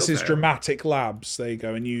isn't. This is Dramatic Labs. There you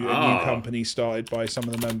go. A new company started by some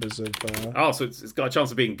of the members of. So it's got a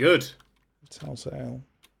chance of being good. Telltale.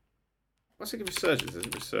 What's it? Resurgence?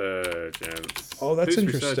 Isn't Resurgence? Oh, that's Who's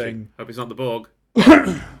interesting. Resurging? Hope it's not the Borg.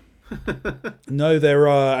 No,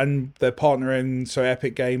 they're partnering. So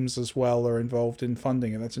Epic Games as well are involved in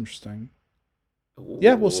funding it. That's interesting. Ooh.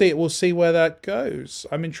 Yeah, we'll see. We'll see where that goes.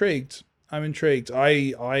 I'm intrigued.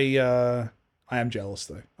 I am jealous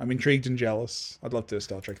though. I'm intrigued and jealous. I'd love to do a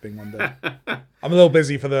Star Trek thing one day. I'm a little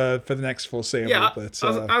busy for the next foreseeable. Yeah, but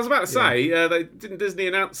I was about to say, didn't Disney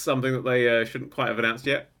announce something that they shouldn't quite have announced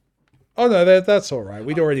yet? Oh no, that's all right.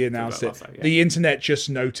 We'd already announced it. Night, yeah. The internet just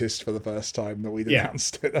noticed for the first time that we'd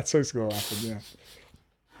announced it. That's what's going to happen. Yeah.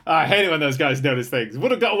 I hate it when those guys notice things.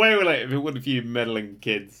 Would have got away with it if it wouldn't have you meddling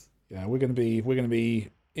kids. Yeah, we're gonna be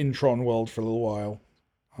in Tron World for a little while.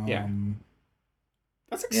 Yeah.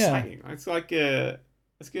 That's exciting. Yeah. It's like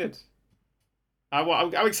that's good.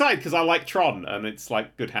 I'm excited because I like Tron, and it's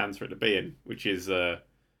like good hands for it to be in, which is.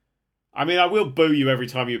 I mean, I will boo you every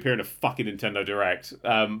time you appear in a fucking Nintendo Direct,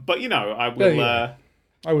 but you know, I will. Yeah.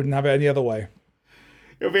 I wouldn't have it any other way.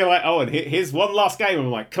 It'll be like, oh, and here's one last game. And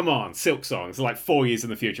I'm like, come on, Silk Song. It's like 4 years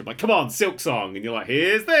in the future. I'm like, come on, Silk Song. And you're like,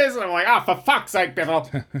 here's this. And I'm like, for fuck's sake,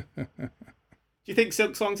 Biffle. Do you think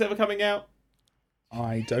Silk Song's ever coming out?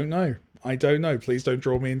 I don't know. Please don't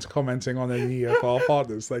draw me into commenting on any of our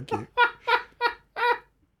partners. Thank you.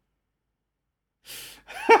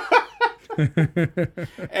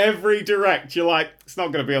 Every Direct, you're like, it's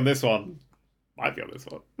not going to be on this one. Might be on this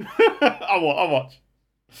one. I'll watch.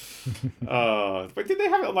 But did they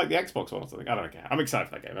have it on like the Xbox one or something? I don't care. I'm excited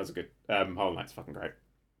for that game. That's a good. Hollow Knight's fucking great.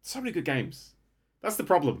 So many good games. That's the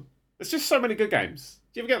problem. There's just so many good games.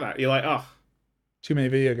 Do you ever get that? You're like, too many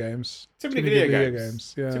video games. Too many video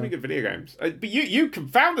games. Yeah. Too many good video games. But you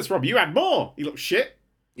confound this, Rob. You had more. You look shit.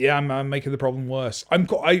 Yeah, I'm making the problem worse.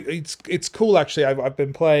 It's cool actually. I've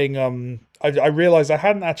been playing. I realized I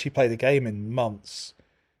hadn't actually played a game in months,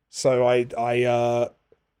 so I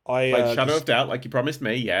like Shadow of Doubt, like you promised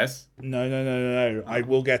me. Yes. No. I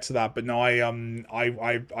will get to that, but no,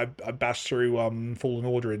 I bashed through Fallen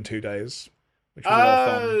Order in 2 days, which was a lot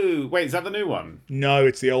of fun. Wait, is that the new one? No,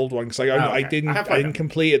 it's the old one because I didn't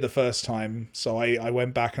complete it the first time, so I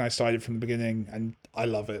went back and I started from the beginning, and I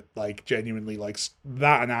love it. Like genuinely, like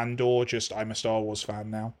that and Andor. Just I'm a Star Wars fan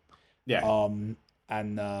now. Yeah.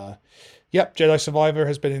 Yep, Jedi Survivor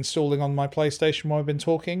has been installing on my PlayStation while I've been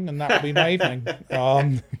talking, and that will be my evening.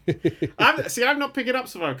 I'm not picking up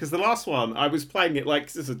Survivor because the last one I was playing it like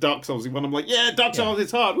this is a Dark Souls one. I'm like, yeah, Dark Souls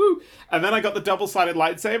is hard, woo! And then I got the double-sided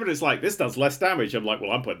lightsaber, and it's like this does less damage. I'm like,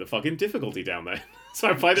 well, I'm putting the fucking difficulty down there. So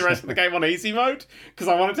I played the rest of the game on easy mode because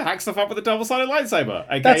I wanted to hack stuff up with a double-sided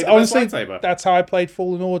lightsaber. That's honestly that's how I played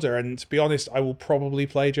Fallen Order, and to be honest, I will probably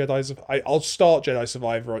play I'll start Jedi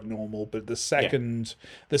Survivor at normal, but the second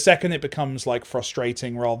it becomes like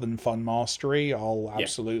frustrating rather than fun mastery, I'll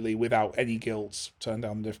absolutely without any guilt turn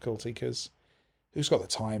down the difficulty because who's got the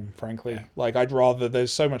time, frankly? Yeah. Like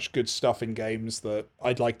there's so much good stuff in games that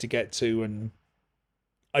I'd like to get to, and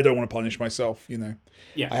I don't want to punish myself, you know.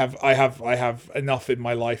 Yeah. I have enough in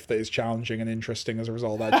my life that is challenging and interesting as a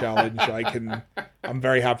result of that challenge. I'm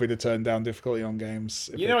very happy to turn down difficulty on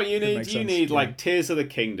games. You know what you need? You need like Tears of the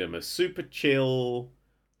Kingdom, a super chill,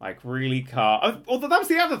 like really although that was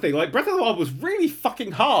the other thing. Like Breath of the Wild was really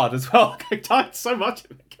fucking hard as well. I died so much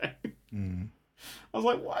in the game. I was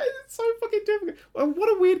like, why is it so fucking difficult? Well,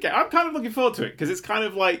 what a weird game. I'm kind of looking forward to it because it's kind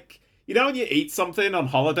of like, you know when you eat something on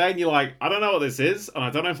holiday and you're like, I don't know what this is, and I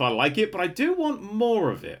don't know if I like it, but I do want more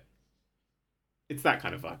of it. It's that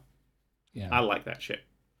kind of vibe. Yeah. I like that shit.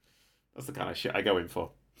 That's the kind of shit I go in for.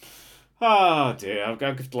 Oh dear, I'm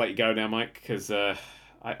going to have to let you go now, Mike, because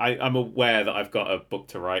I'm aware that I've got a book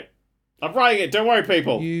to write. I'm writing it, don't worry,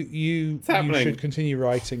 people. You should continue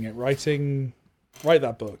writing it. Write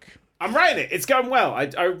that book. I'm writing it. It's going well.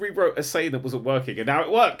 I rewrote a saying that wasn't working, and now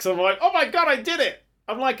it works. I'm like, oh my god, I did it!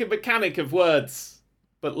 I'm like a mechanic of words,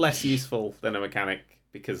 but less useful than a mechanic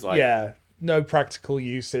because, like, no practical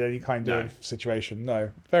use in any kind of situation. No,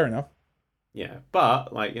 fair enough. Yeah,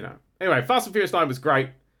 but like anyway, Fast and Furious 9 was great.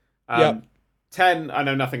 10, I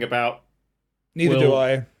know nothing about. Neither do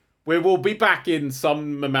I. We will be back in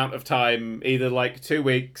some amount of time, either like 2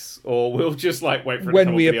 weeks, or we'll just like wait for it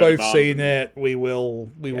when we have both seen it. We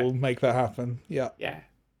will make that happen. Yeah,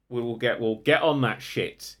 we'll get on that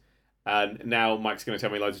shit. And now Mike's going to tell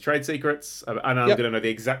me loads of trade secrets, and I'm going to know the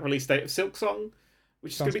exact release date of Silk Song,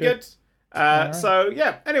 which is going to be good. Right. So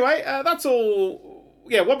yeah. Anyway, that's all.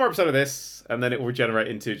 Yeah, one more episode of this, and then it will regenerate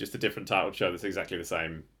into just a different titled show that's exactly the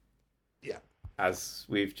same. Yeah, as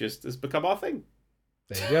become our thing.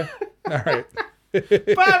 There you go. All right.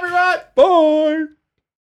 Bye, everyone. Bye.